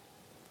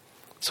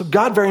 So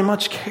God very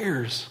much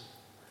cares.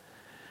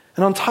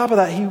 And on top of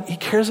that, he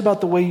cares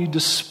about the way you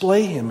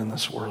display him in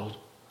this world.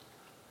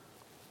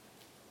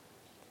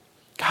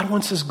 God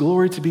wants his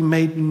glory to be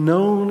made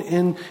known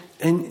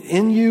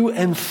in you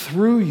and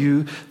through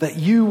you, that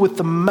you with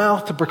the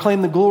mouth to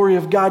proclaim the glory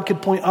of God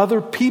could point other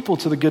people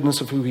to the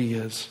goodness of who he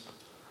is.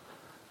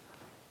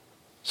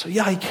 So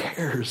yeah, he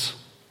cares.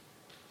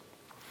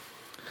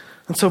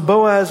 And so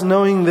Boaz,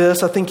 knowing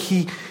this, I think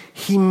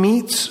he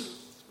meets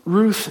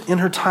Ruth in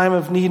her time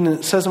of need, and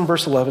it says in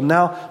verse 11,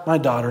 now, my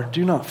daughter,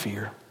 do not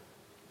fear.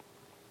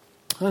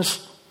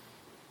 Let's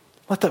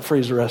let that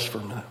phrase rest for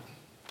a minute.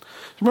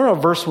 Remember how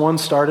verse 1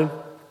 started?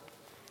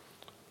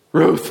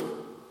 Ruth,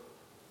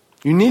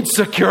 you need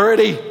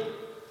security.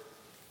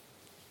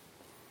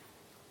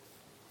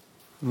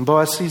 And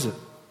Boaz sees it.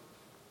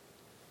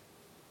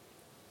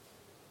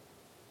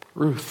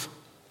 Ruth,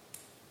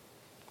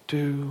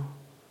 do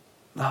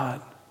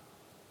not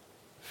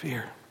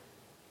fear.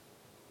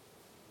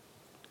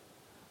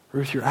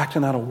 Ruth, you're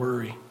acting out of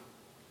worry.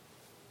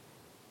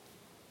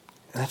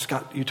 And it's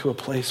got you to a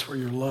place where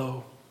you're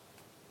low.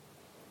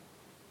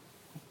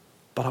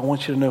 But I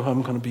want you to know who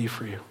I'm going to be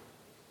for you.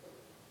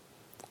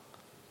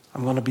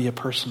 I'm going to be a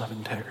person of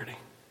integrity.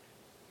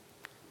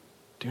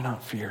 Do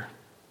not fear.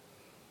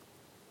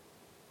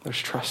 There's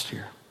trust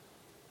here.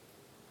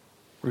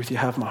 Ruth, you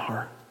have my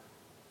heart.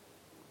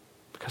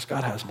 Because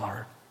God has my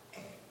heart.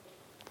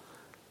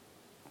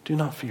 Do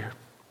not fear.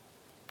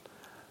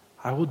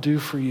 I will do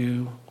for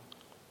you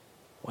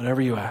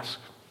whatever you ask.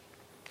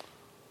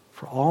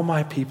 For all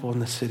my people in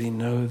the city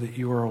know that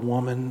you are a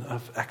woman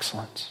of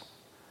excellence.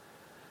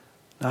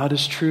 Now it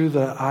is true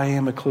that I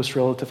am a close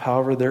relative.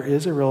 However, there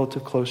is a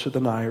relative closer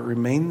than I.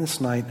 Remain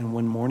this night, and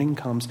when morning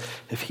comes,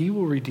 if he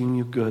will redeem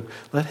you, good.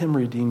 Let him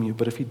redeem you.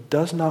 But if he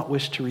does not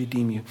wish to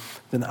redeem you,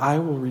 then I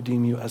will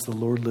redeem you as the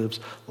Lord lives.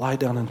 Lie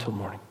down until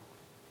morning.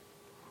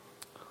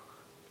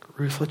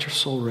 Ruth, let your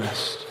soul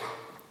rest.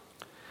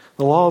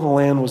 The law of the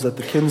land was that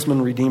the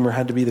kinsman redeemer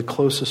had to be the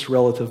closest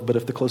relative, but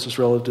if the closest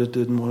relative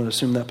didn't want to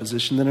assume that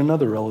position, then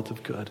another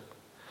relative could.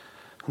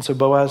 And so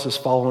Boaz is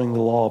following the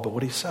law, but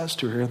what he says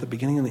to her at the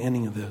beginning and the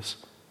ending of this,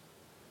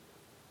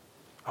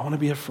 I want to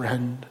be a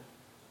friend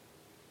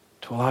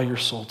to allow your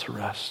soul to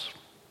rest.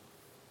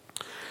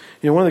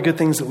 You know, one of the good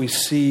things that we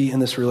see in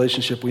this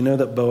relationship, we know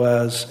that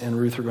Boaz and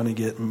Ruth are going to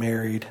get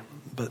married,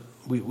 but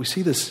we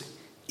see this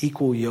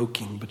equal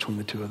yoking between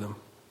the two of them.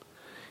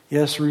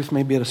 Yes, Ruth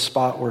may be at a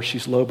spot where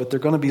she's low, but they're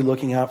going to be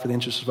looking out for the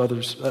interests of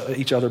others,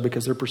 each other,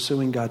 because they're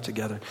pursuing God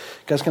together.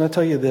 Guys, can I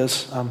tell you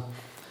this?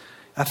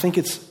 I think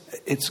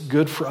it's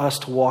good for us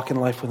to walk in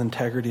life with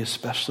integrity,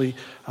 especially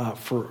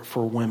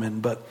for women.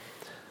 But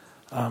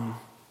there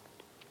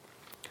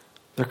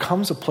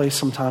comes a place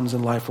sometimes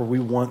in life where we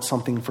want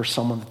something for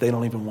someone that they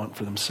don't even want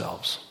for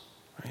themselves.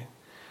 Right?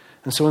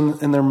 And so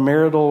in their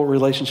marital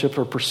relationship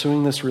or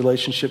pursuing this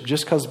relationship,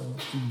 just because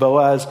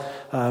Boaz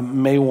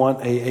may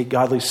want a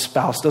godly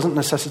spouse doesn't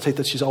necessitate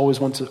that she's always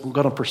going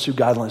to pursue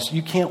godliness.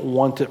 You can't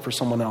want it for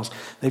someone else.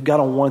 They've got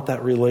to want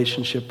that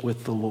relationship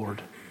with the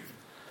Lord.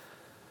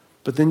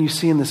 But then you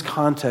see in this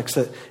context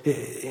that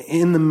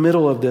in the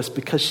middle of this,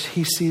 because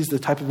he sees the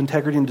type of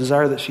integrity and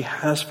desire that she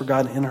has for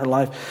God in her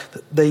life,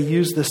 that they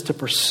use this to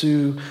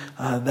pursue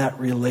that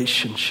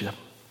relationship.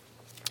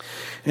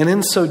 And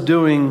in so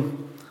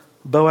doing,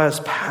 Boaz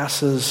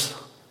passes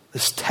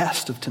this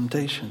test of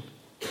temptation.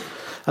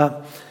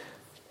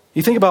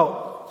 You think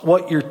about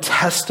what your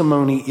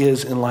testimony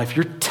is in life.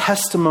 Your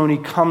testimony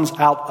comes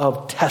out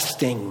of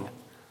testing.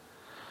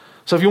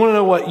 So if you want to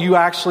know what you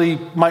actually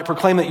might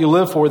proclaim that you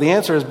live for, the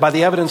answer is by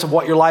the evidence of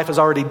what your life has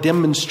already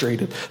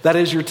demonstrated. That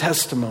is your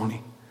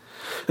testimony.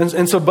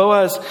 And so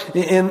Boaz,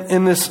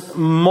 in this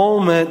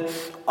moment,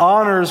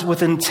 honors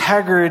with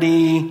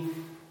integrity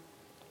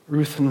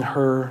Ruth in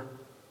her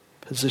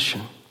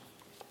position.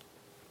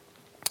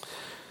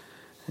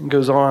 And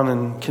goes on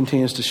and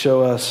continues to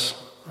show us,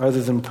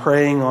 rather than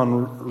praying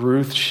on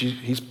Ruth,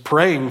 he's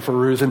praying for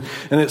Ruth.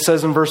 And it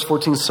says in verse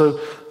 14, so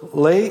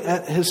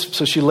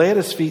she lay at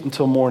his feet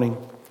until morning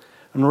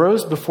and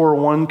rose before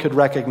one could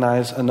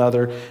recognize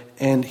another.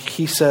 And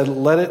he said,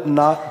 let it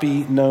not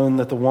be known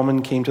that the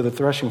woman came to the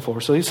threshing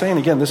floor. So he's saying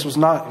again, this was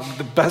not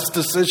the best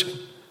decision.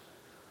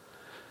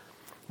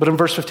 But in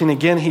verse 15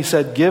 again, he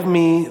said, give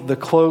me the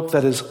cloak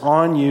that is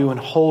on you and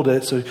hold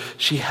it. So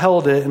she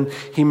held it, and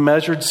he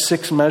measured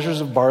 6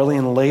 measures of barley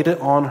and laid it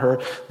on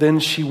her. Then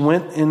she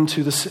went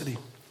into the city.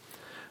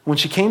 When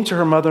she came to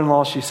her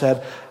mother-in-law, she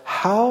said,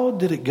 how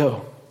did it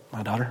go,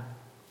 my daughter?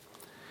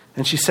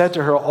 And she said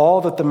to her all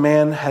that the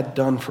man had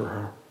done for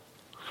her.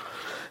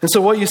 And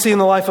so what you see in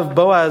the life of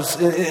Boaz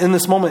in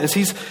this moment is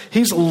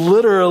he's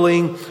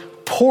literally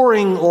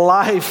pouring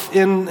life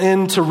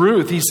into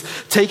Ruth. He's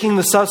taking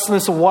the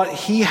sustenance of what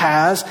he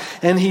has,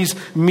 and he's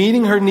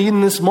meeting her need in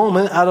this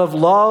moment out of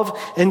love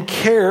and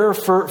care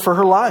for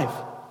her life.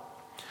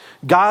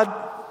 God,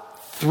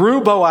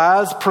 through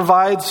Boaz,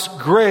 provides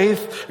grace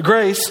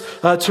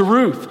to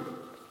Ruth.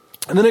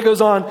 And then it goes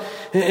on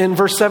in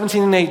verse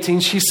 17 and 18.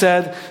 She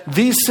said,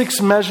 these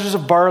 6 measures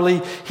of barley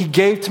he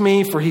gave to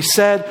me, for he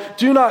said,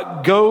 do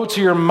not go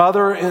to your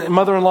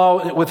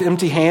mother-in-law with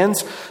empty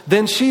hands.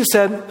 Then she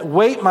said,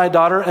 wait, my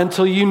daughter,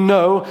 until you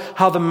know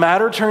how the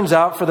matter turns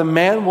out, for the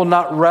man will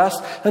not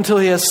rest until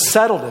he has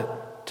settled it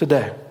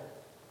today.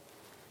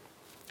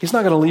 He's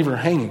not going to leave her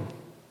hanging.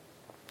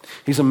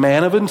 He's a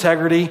man of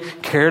integrity,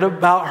 cared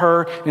about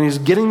her, and he's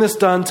getting this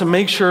done to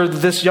make sure that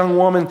this young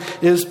woman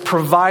is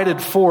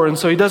provided for. And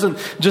so he doesn't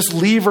just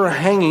leave her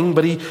hanging,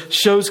 but he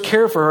shows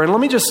care for her. And let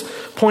me just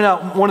point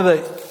out one of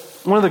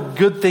the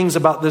good things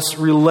about this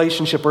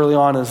relationship early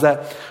on is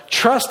that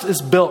trust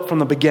is built from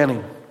the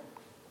beginning.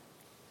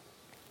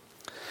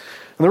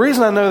 And the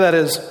reason I know that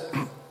is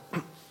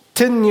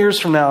 10 years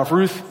from now, if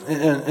Ruth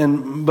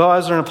and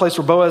Boaz are in a place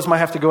where Boaz might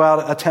have to go out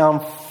of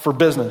town for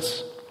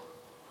business,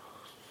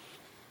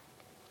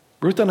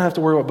 Ruth doesn't have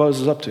to worry what Boaz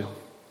is up to.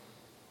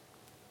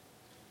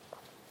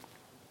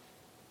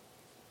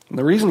 And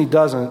the reason he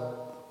doesn't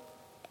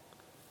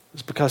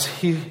is because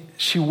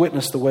she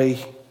witnessed the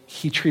way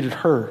he treated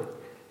her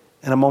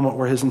in a moment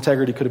where his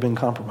integrity could have been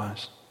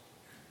compromised.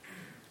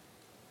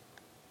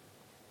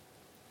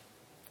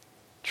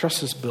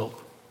 Trust is built.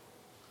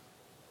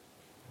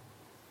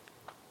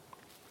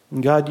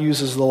 And God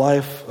uses the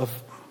life of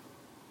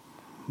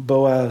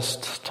Boaz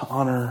to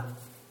honor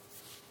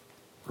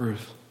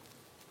Ruth.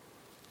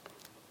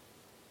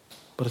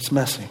 But it's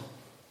messy.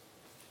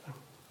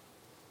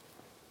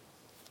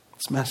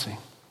 It's messy.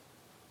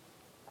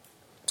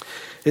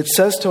 It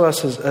says to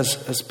us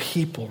as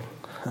people,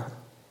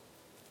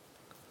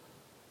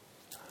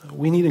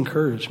 we need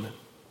encouragement.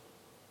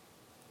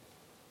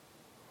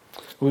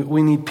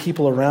 We need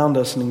people around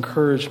us and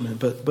encouragement.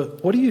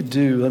 But what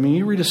do? I mean,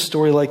 you read a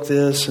story like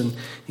this and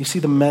you see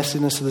the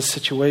messiness of the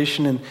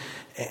situation, and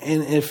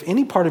if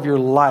any part of your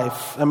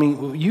life, I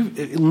mean,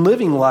 in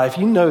living life,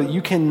 you know that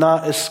you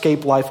cannot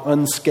escape life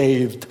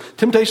unscathed.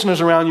 Temptation is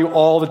around you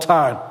all the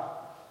time.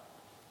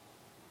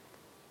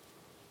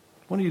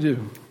 What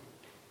do?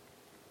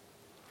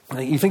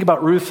 You think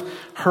about Ruth,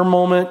 her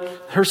moment,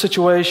 her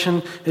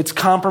situation, it's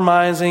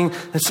compromising,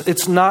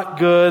 it's not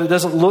good, it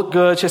doesn't look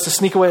good. She has to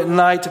sneak away at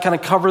night to kind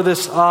of cover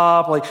this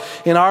up. Like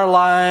in our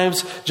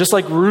lives, just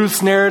like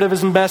Ruth's narrative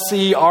is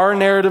messy, our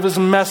narrative is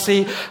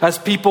messy. As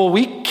people,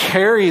 we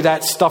carry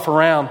that stuff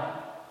around.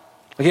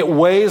 Like it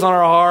weighs on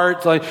our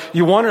heart. Like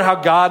you wonder how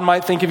God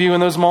might think of you in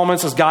those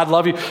moments. Does God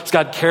love you? Does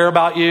God care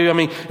about you? I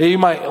mean, you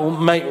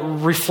might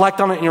reflect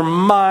on it in your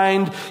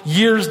mind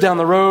years down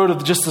the road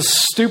of just the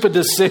stupid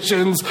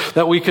decisions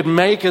that we could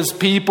make as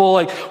people.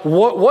 Like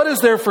what is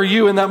there for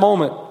you in that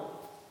moment?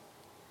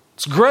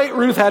 It's great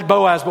Ruth had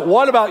Boaz, but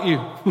what about you?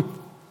 What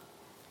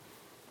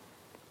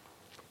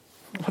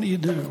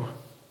do?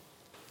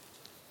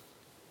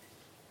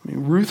 I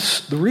mean,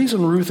 the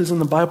reason Ruth is in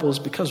the Bible is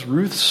because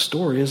Ruth's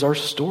story is our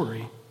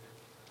story.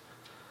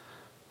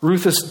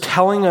 Ruth is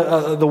telling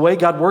the way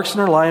God works in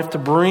her life to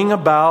bring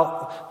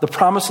about the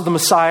promise of the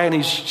Messiah,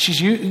 and she's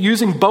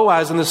using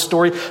Boaz in this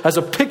story as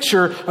a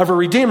picture of a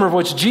Redeemer, of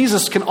which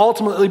Jesus can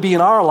ultimately be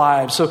in our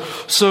lives.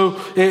 So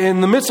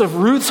in the midst of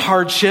Ruth's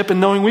hardship and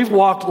knowing we've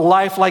walked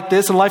life like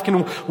this, and life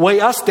can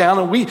weigh us down,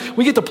 and we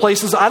get to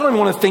places I don't even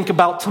want to think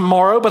about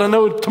tomorrow, but I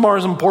know tomorrow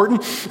is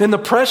important, and the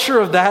pressure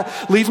of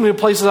that leads me to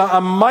places I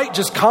might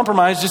just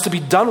compromise just to be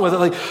done with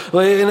it.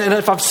 And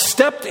if I've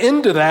stepped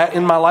into that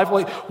in my life,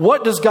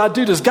 what does God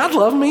do? Does God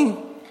love me?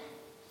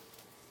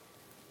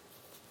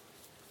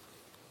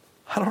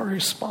 How do I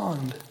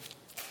respond?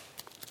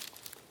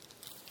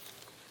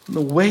 And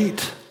the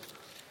weight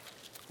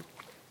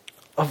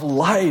of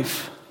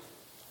life.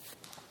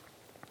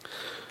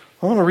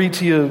 I want to read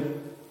to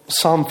you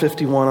Psalm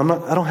 51.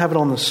 I don't have it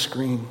on the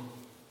screen.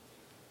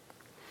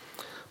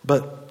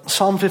 But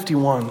Psalm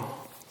 51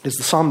 is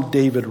the Psalm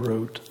David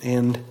wrote.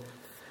 And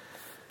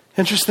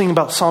interesting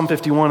about Psalm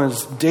 51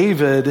 is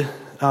David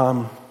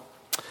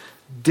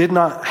did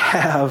not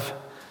have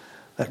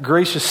that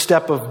gracious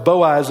step of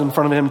Boaz in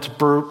front of him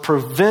to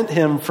prevent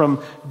him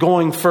from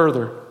going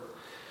further.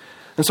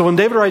 And so when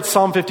David writes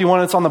Psalm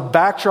 51, it's on the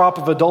backdrop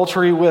of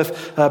adultery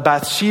with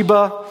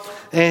Bathsheba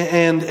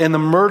and the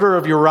murder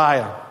of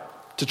Uriah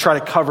to try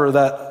to cover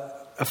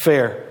that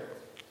affair.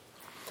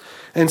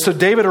 And so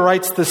David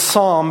writes this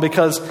psalm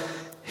because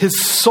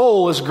his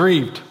soul is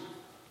grieved.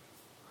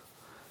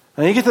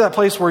 And you get to that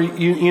place where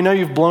you know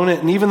you've blown it,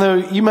 and even though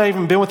you may have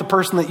even been with the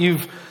person that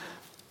you've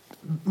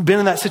been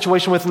in that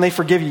situation with and they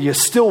forgive you, you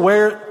still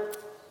wear it.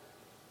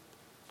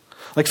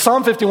 Like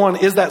Psalm 51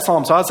 is that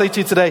psalm. So I'd say to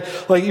you today,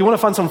 like you want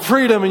to find some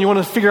freedom and you want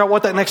to figure out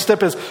what that next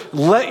step is.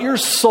 Let your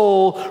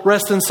soul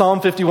rest in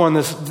Psalm 51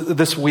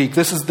 this week.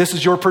 This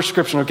is your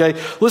prescription, okay?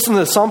 Listen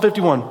to this, Psalm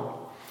 51.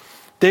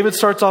 David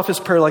starts off his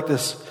prayer like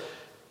this.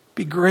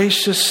 Be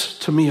gracious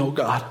to me, O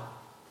God,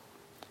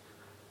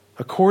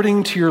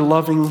 according to your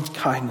loving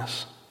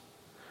kindness.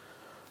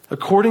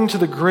 According to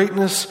the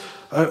greatness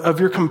of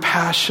your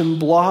compassion,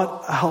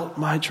 blot out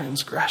my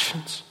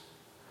transgressions.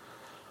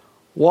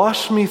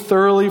 Wash me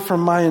thoroughly from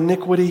my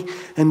iniquity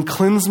and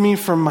cleanse me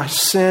from my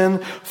sin,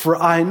 for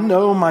I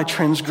know my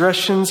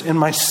transgressions and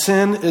my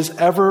sin is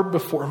ever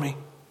before me.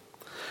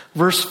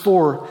 Verse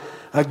 4,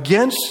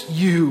 against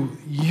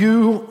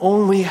you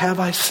only have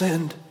I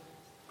sinned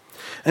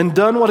and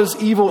done what is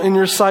evil in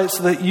your sight,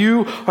 so that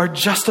you are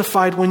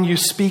justified when you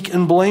speak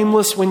and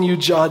blameless when you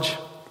judge.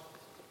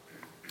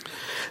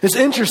 It's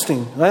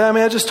interesting. I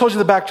mean, I just told you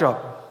the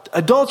backdrop.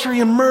 Adultery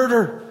and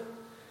murder.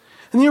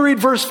 And you read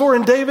verse 4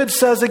 and David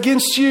says,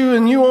 against you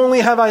and you only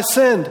have I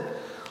sinned.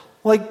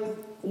 Like,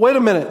 wait a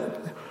minute.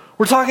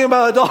 We're talking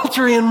about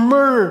adultery and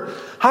murder.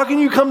 How can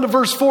you come to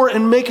verse 4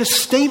 and make a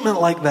statement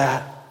like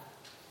that?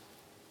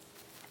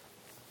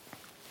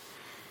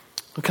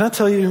 Well, can I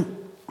tell you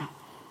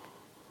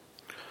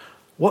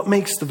what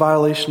makes the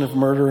violation of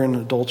murder and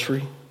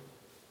adultery?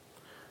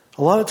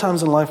 A lot of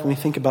times in life when we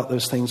think about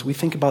those things, we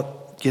think about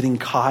getting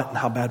caught and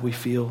how bad we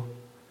feel.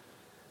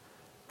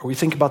 Or we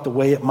think about the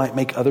way it might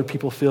make other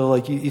people feel.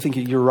 Like you think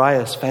of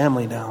Uriah's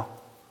family now.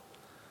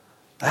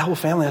 That whole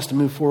family has to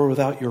move forward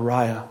without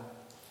Uriah.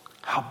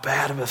 How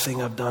bad of a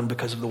thing I've done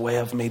because of the way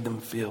I've made them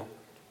feel.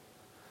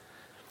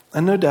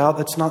 And no doubt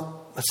that's not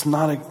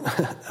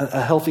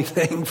a healthy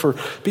thing for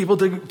people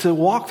to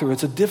walk through.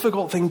 It's a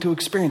difficult thing to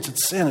experience.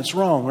 It's sin. It's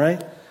wrong,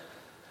 right?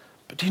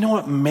 But do you know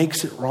what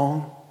makes it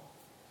wrong?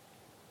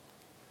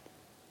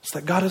 It's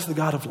that God is the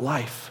God of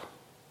life.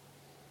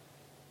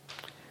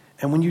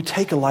 And when you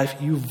take a life,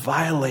 you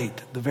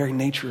violate the very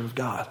nature of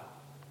God.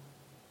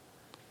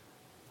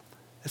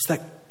 It's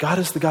that God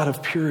is the God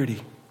of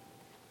purity.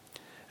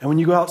 And when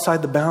you go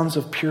outside the bounds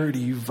of purity,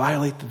 you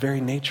violate the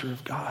very nature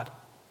of God.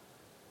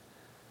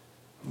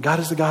 God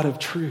is the God of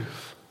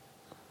truth.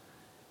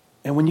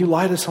 And when you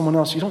lie to someone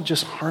else, you don't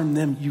just harm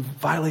them, you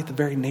violate the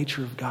very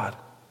nature of God.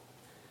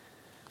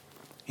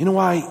 You know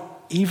why?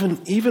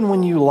 Even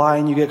when you lie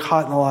and you get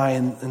caught in a lie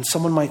and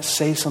someone might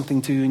say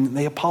something to you and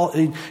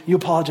you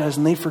apologize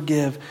and they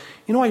forgive,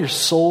 you know why your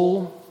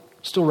soul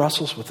still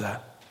wrestles with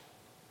that?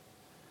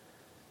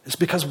 It's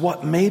because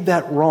what made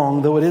that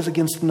wrong, though it is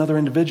against another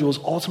individual, is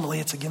ultimately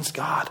it's against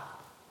God.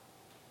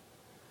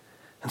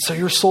 And so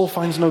your soul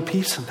finds no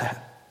peace in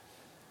that.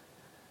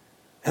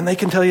 And they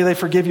can tell you they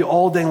forgive you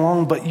all day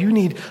long, but you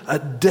need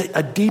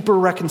a deeper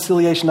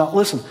reconciliation. Now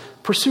listen,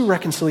 pursue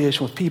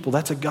reconciliation with people.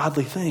 That's a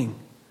godly thing.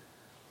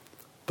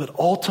 But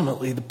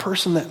ultimately, the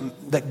person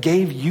that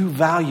gave you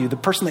value, the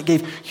person that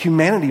gave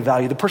humanity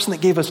value, the person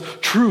that gave us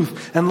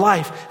truth and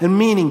life and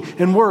meaning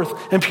and worth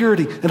and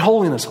purity and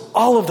holiness,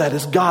 all of that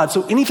is God.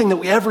 So anything that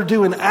we ever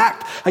do and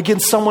act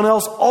against someone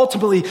else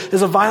ultimately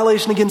is a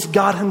violation against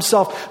God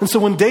himself. And so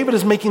when David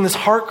is making this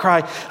heart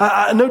cry,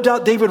 no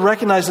doubt David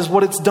recognizes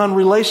what it's done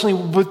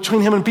relationally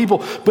between him and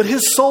people, but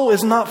his soul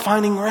is not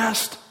finding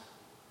rest.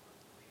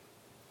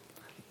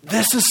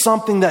 This is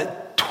something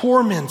that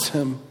torments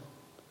him.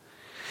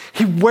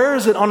 He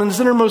wears it on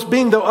his innermost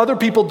being, though other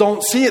people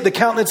don't see it. The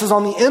countenance is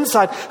on the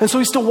inside. And so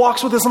he still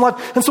walks with this in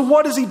life. And so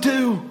what does he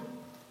do?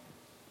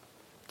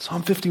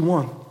 Psalm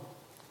 51.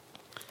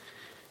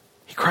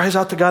 He cries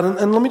out to God.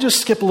 And let me just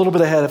skip a little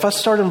bit ahead. If I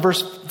start in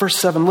verse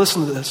 7,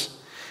 listen to this.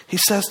 He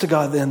says to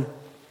God then,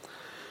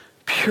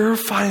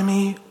 purify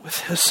me with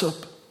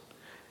hyssop,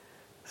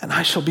 and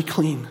I shall be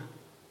clean.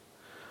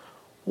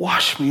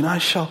 Wash me, and I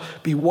shall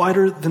be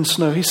whiter than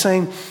snow. He's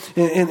saying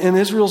in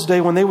Israel's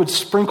day, when they would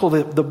sprinkle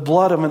the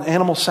blood of an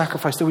animal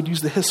sacrifice, they would use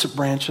the hyssop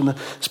branch and the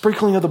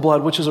sprinkling of the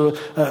blood, which is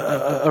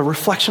a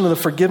reflection of the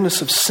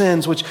forgiveness of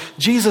sins, which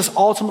Jesus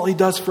ultimately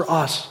does for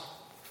us.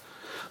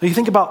 Now you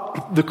think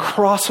about the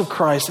cross of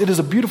Christ. It is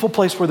a beautiful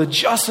place where the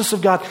justice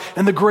of God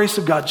and the grace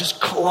of God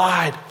just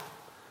collide.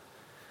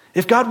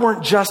 If God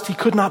weren't just, he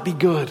could not be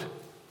good.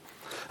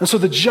 And so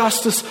the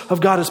justice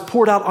of God is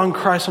poured out on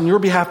Christ on your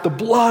behalf. The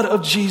blood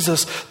of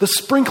Jesus, the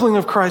sprinkling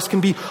of Christ can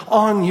be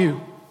on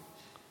you.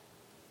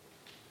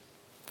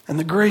 And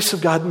the grace of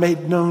God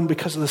made known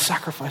because of the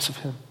sacrifice of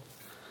him.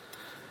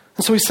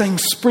 And so he's saying,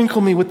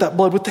 sprinkle me with that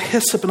blood, with the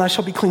hyssop, and I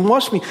shall be clean.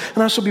 Wash me,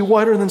 and I shall be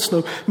whiter than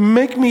snow.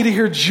 Make me to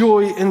hear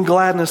joy and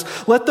gladness.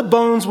 Let the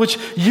bones which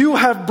you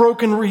have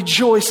broken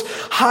rejoice.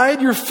 Hide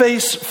your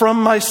face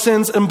from my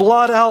sins and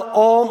blot out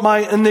all my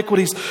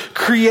iniquities.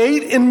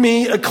 Create in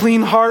me a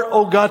clean heart,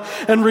 O God,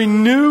 and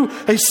renew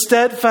a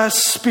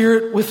steadfast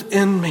spirit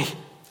within me.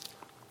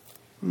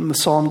 And the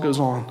psalm goes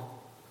on,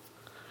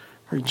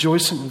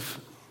 rejoicing of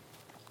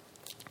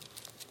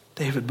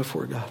David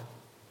before God.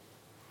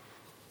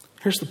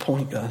 Here's the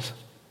point, guys.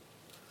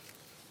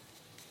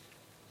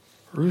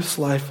 Ruth's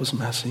life was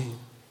messy.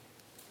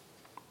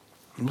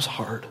 It was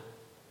hard.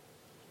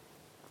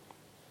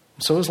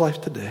 And so is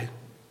life today.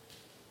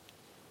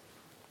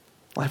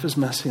 Life is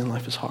messy and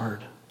life is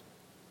hard.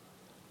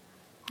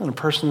 And a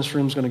person in this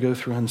room is going to go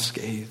through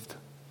unscathed.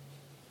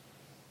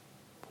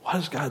 What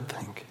does God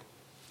think?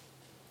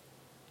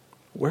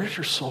 Where's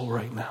your soul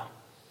right now?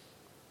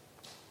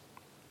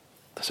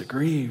 Does it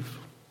grieve?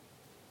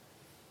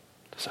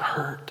 Does it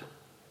hurt?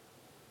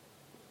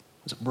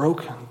 Is it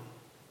broken?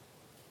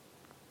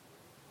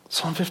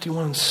 Psalm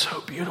 51 is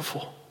so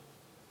beautiful.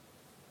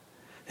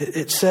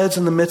 It says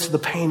in the midst of the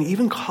pain,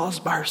 even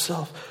caused by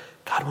ourselves,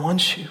 God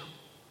wants you.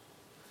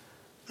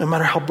 No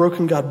matter how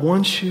broken God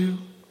wants you,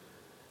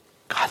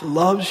 God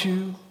loves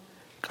you,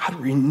 God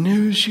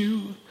renews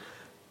you,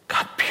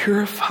 God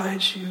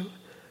purifies you,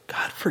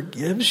 God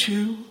forgives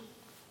you.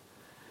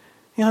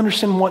 You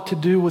understand what to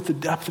do with the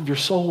depth of your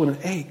soul when it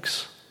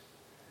aches.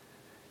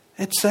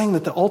 It's saying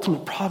that the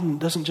ultimate problem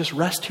doesn't just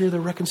rest here, the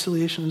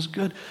reconciliation is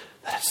good.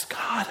 That it's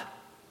God.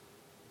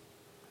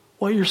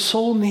 What your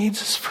soul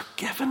needs is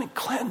forgiven and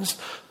cleansed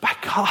by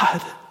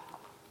God.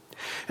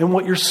 And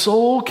what your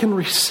soul can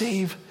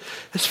receive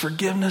is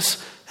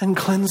forgiveness and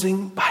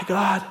cleansing by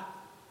God.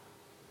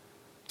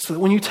 So that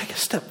when you take a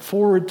step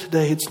forward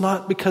today, it's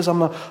not because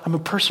I'm a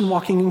person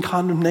walking in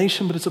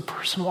condemnation, but it's a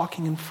person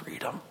walking in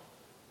freedom.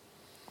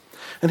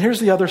 And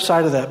here's the other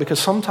side of that, because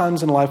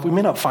sometimes in life we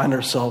may not find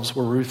ourselves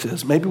where Ruth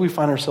is. Maybe we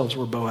find ourselves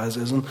where Boaz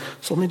is. And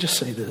so let me just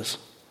say this.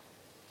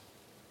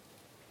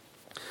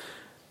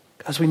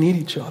 Guys, we need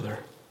each other.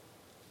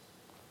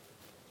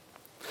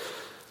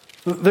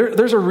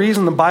 There's a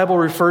reason the Bible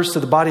refers to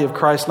the body of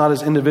Christ not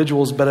as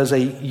individuals, but as a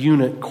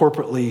unit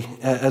corporately,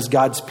 as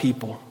God's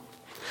people.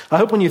 I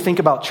hope when you think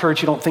about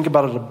church, you don't think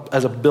about it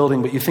as a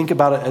building, but you think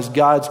about it as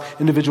God's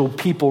individual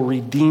people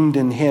redeemed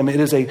in him. It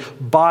is a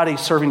body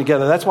serving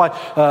together. That's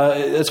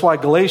why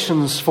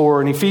Galatians 4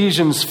 and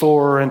Ephesians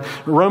 4 and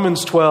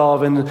Romans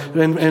 12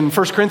 and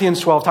 1 Corinthians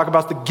 12 talk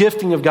about the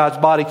gifting of God's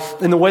body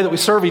in the way that we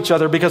serve each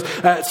other, because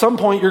at some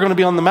point you're going to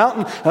be on the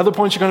mountain, at other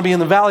points you're going to be in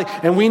the valley,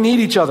 and we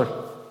need each other.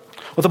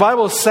 What the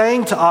Bible is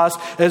saying to us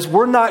is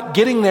we're not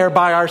getting there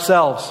by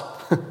ourselves.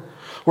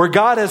 Where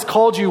God has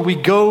called you, we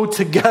go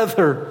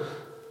together.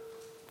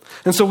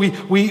 And so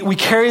we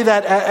carry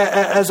that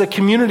as a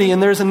community,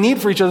 and there's a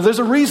need for each other. There's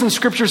a reason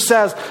Scripture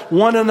says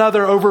one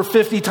another over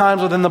 50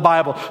 times within the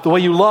Bible. The way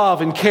you love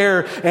and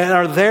care and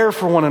are there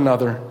for one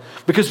another.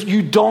 Because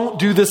you don't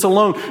do this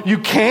alone. You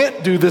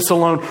can't do this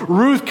alone.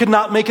 Ruth could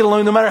not make it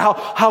alone, no matter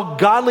how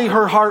godly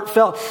her heart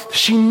felt.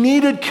 She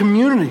needed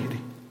community.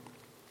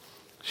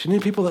 She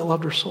needed people that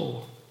loved her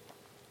soul.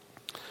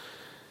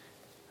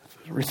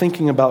 We're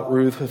thinking about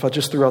Ruth. If I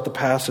just threw out the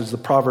passage, the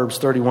Proverbs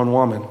 31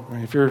 woman.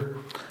 Right? If you're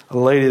a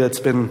lady that's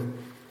been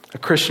a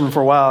Christian for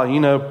a while, you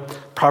know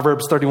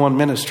Proverbs 31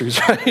 ministries,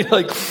 right?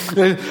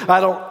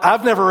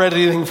 I've never read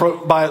anything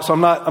by it, so I'm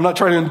not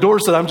trying to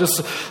endorse it. I'm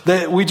just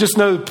that we just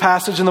know the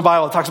passage in the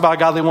Bible that talks about a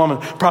godly woman,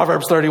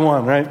 Proverbs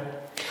 31, right?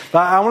 But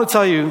I want to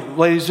tell you,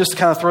 ladies, just to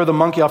kind of throw the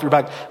monkey off your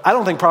back, I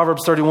don't think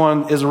Proverbs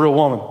 31 is a real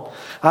woman.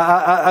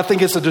 I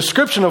think it's a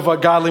description of a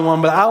godly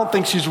woman, but I don't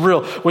think she's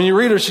real. When you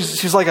read her,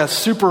 she's like a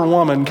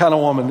superwoman kind of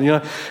woman, you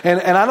know.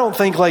 And I don't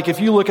think, like, if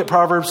you look at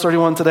Proverbs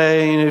 31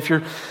 today, and if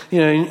you're,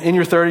 you know, in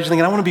your 30s, you're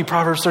thinking, I want to be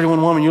Proverbs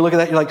 31 woman. You look at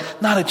that, you're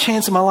like, not a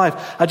chance in my life.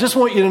 I just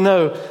want you to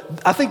know,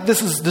 I think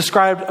this is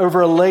described over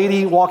a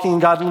lady walking in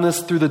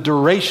godliness through the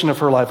duration of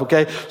her life,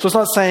 okay? So it's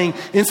not saying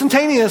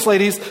instantaneous,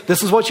 ladies,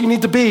 this is what you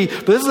need to be,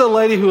 but this is a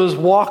lady who has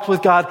walked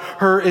with God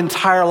her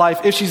entire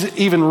life, if she's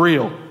even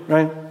real,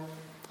 right?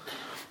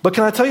 But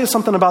can I tell you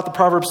something about the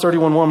Proverbs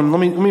 31 woman? Let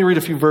me read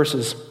a few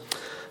verses.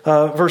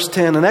 Verse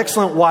 10, an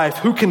excellent wife,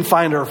 who can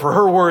find her? For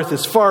her worth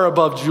is far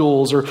above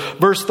jewels. Or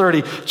verse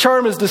 30,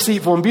 charm is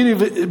deceitful and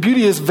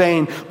beauty is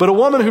vain. But a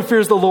woman who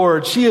fears the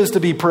Lord, she is to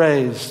be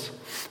praised.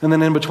 And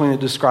then in between it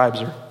describes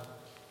her.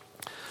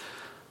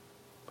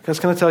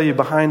 Because can I tell you,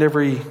 behind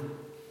every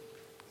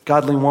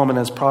godly woman,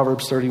 as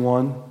Proverbs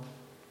 31,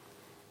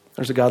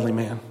 there's a godly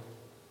man.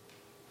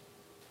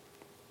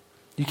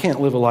 You can't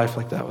live a life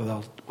like that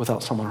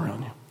without someone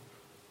around you.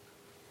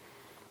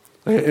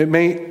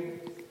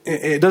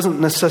 It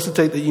doesn't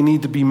necessitate that you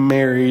need to be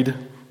married,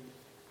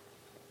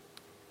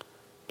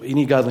 but you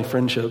need godly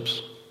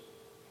friendships.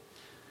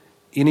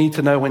 You need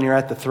to know when you're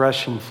at the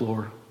threshing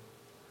floor,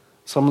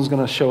 someone's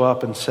going to show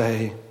up and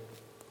say,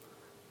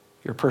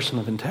 you're a person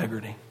of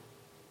integrity.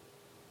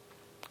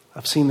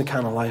 I've seen the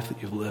kind of life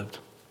that you've lived.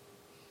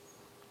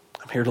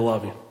 I'm here to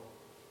love you.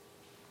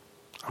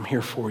 I'm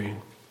here for you.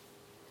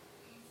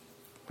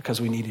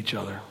 Because we need each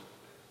other.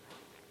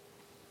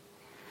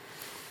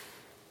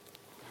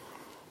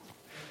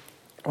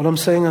 What I'm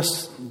saying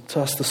to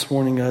us this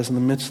morning, guys, in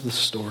the midst of this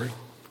story,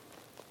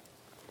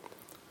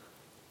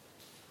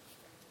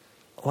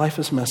 life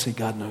is messy,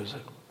 God knows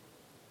it.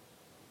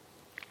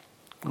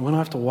 And we don't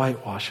have to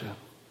whitewash it.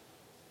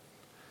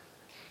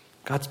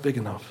 God's big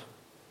enough.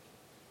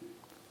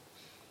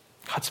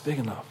 God's big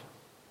enough.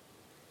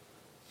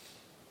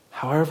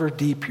 However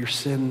deep your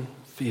sin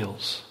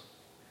feels,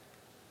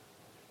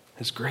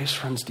 His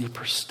grace runs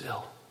deeper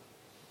still.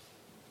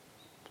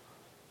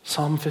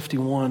 Psalm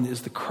 51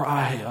 is the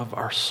cry of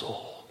our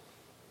soul.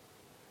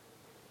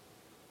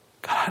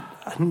 God,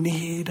 I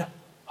need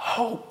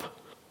hope.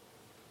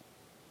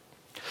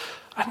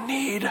 I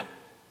need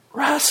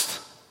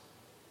rest.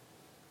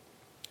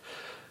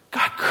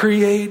 God,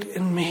 create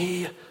in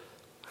me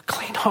a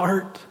clean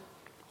heart.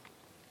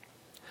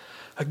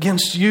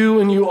 Against you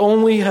and you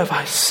only have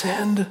I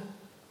sinned.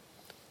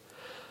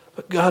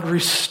 But God,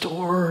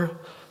 restore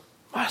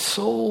my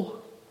soul.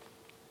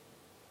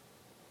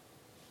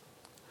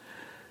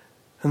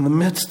 In the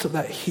midst of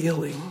that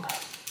healing,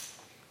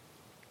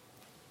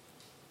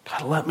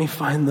 God, let me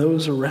find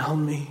those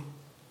around me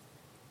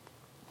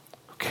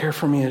who care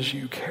for me as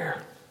you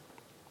care.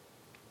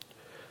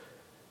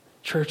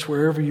 Church,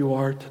 wherever you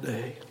are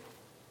today,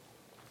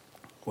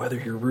 whether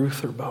you're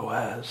Ruth or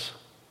Boaz,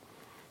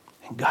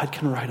 and God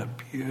can write a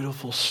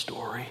beautiful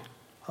story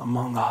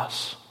among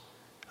us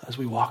as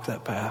we walk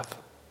that path.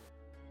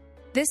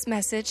 This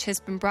message has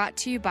been brought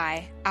to you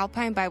by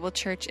Alpine Bible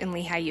Church in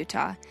Lehi,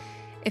 Utah.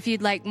 If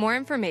you'd like more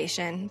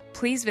information,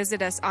 please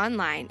visit us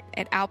online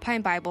at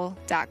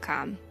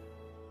alpinebible.com.